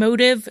had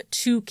motive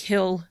to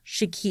kill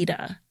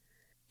Chiquita.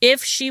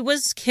 If she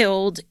was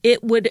killed,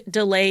 it would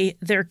delay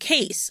their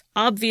case.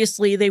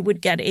 Obviously, they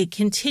would get a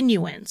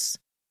continuance.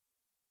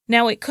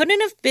 Now, it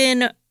couldn't have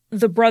been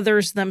the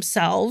brothers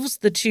themselves,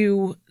 the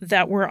two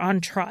that were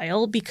on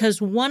trial,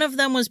 because one of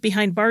them was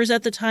behind bars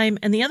at the time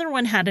and the other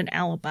one had an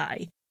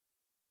alibi.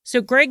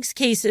 So Greg's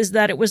case is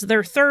that it was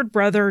their third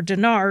brother,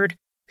 Denard,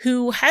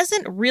 who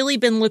hasn't really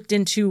been looked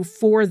into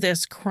for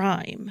this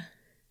crime.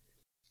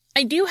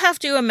 I do have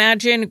to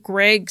imagine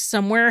Greg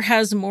somewhere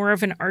has more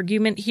of an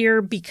argument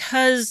here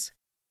because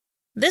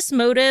this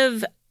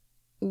motive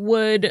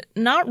would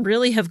not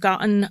really have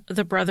gotten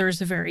the brothers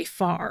very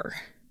far.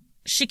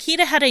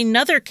 Chiquita had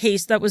another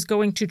case that was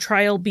going to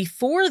trial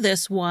before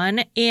this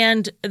one,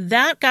 and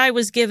that guy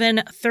was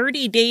given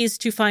 30 days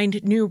to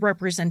find new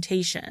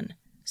representation.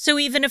 So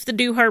even if the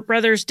Duhart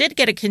brothers did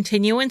get a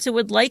continuance, it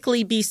would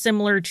likely be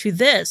similar to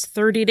this,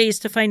 30 days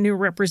to find new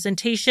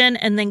representation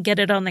and then get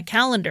it on the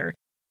calendar.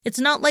 It's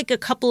not like a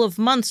couple of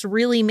months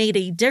really made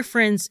a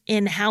difference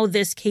in how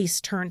this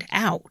case turned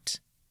out.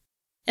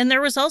 And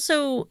there was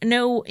also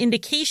no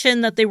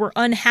indication that they were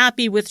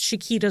unhappy with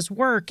Chiquita's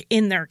work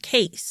in their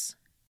case.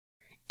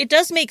 It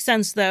does make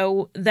sense,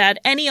 though, that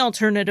any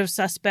alternative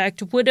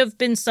suspect would have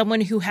been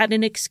someone who had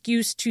an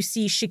excuse to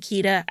see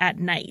Chiquita at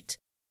night.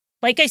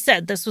 Like I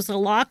said, this was a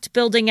locked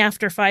building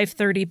after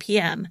 5:30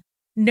 p.m.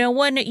 No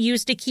one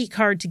used a key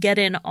card to get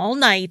in all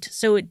night,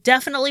 so it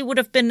definitely would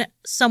have been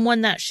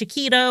someone that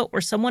Chiquita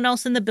or someone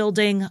else in the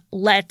building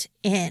let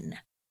in.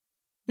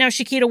 Now,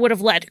 Chiquita would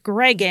have let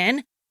Greg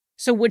in,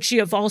 so would she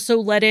have also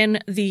let in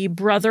the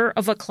brother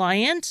of a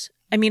client?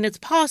 I mean, it's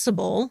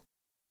possible.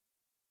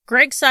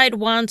 Greg's side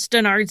wants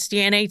Denard's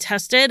DNA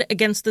tested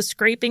against the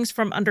scrapings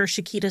from under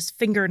Chiquita's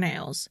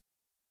fingernails.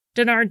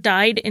 Denard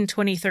died in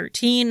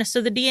 2013, so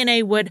the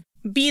DNA would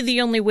be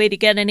the only way to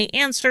get any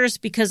answers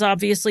because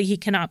obviously he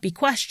cannot be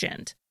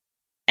questioned.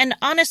 And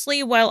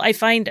honestly, while I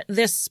find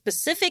this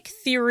specific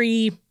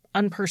theory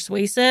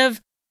unpersuasive,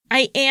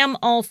 I am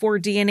all for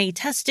DNA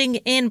testing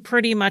in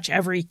pretty much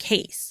every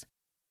case.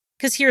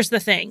 Because here's the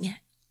thing.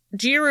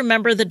 Do you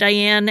remember the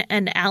Diane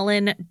and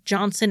Alan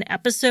Johnson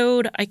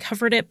episode? I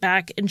covered it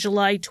back in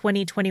July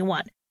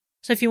 2021.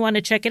 So if you want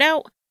to check it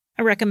out,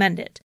 I recommend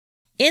it.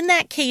 In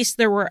that case,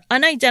 there were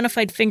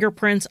unidentified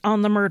fingerprints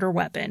on the murder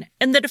weapon,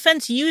 and the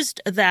defense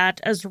used that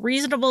as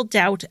reasonable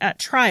doubt at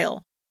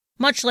trial,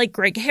 much like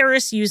Greg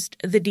Harris used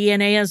the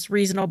DNA as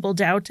reasonable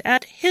doubt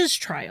at his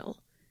trial.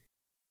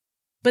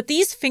 But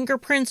these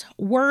fingerprints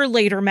were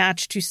later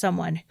matched to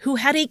someone who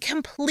had a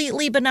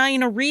completely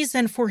benign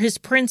reason for his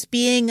prints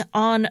being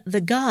on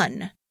the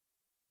gun.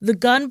 The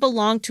gun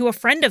belonged to a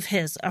friend of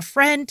his, a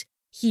friend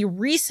he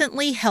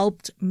recently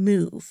helped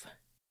move.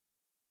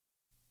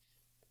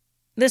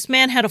 This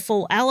man had a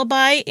full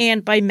alibi,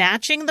 and by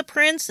matching the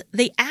prints,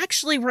 they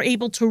actually were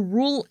able to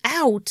rule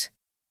out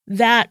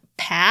that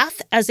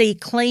path as a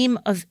claim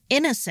of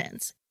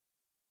innocence.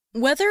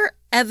 Whether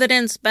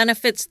evidence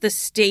benefits the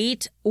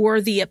state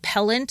or the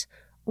appellant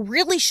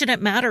really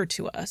shouldn't matter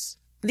to us.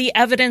 The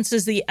evidence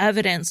is the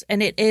evidence,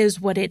 and it is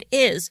what it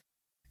is,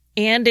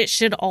 and it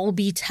should all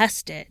be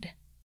tested.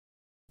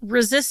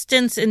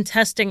 Resistance in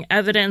testing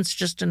evidence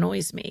just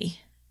annoys me.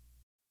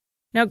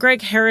 Now,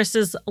 Greg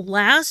Harris's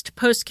last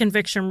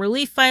post-conviction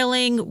relief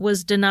filing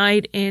was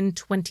denied in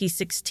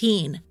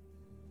 2016.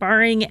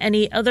 Barring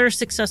any other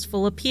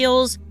successful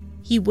appeals,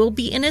 he will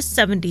be in his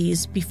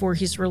 70s before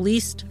he's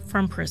released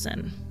from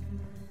prison.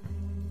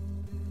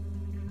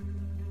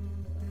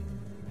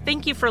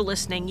 Thank you for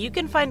listening. You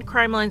can find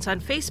Crime Lines on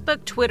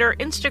Facebook, Twitter,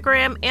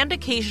 Instagram, and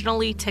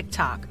occasionally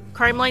TikTok.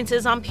 Crime Lines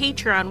is on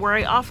Patreon, where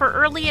I offer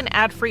early and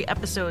ad-free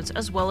episodes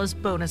as well as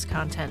bonus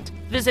content.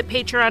 Visit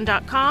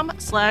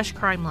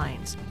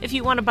patreon.com/crimelines. If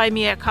you want to buy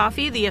me a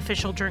coffee, the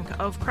official drink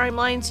of Crime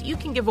Lines, you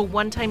can give a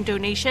one-time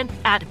donation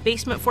at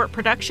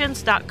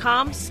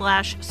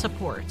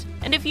basementfortproductions.com/support.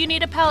 And if you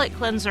need a palate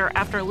cleanser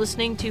after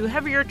listening to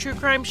heavier true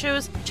crime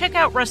shows, check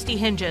out Rusty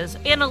Hinges,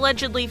 an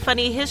allegedly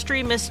funny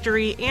history,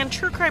 mystery, and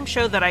true crime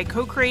show that I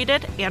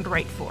co-created and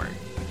write for.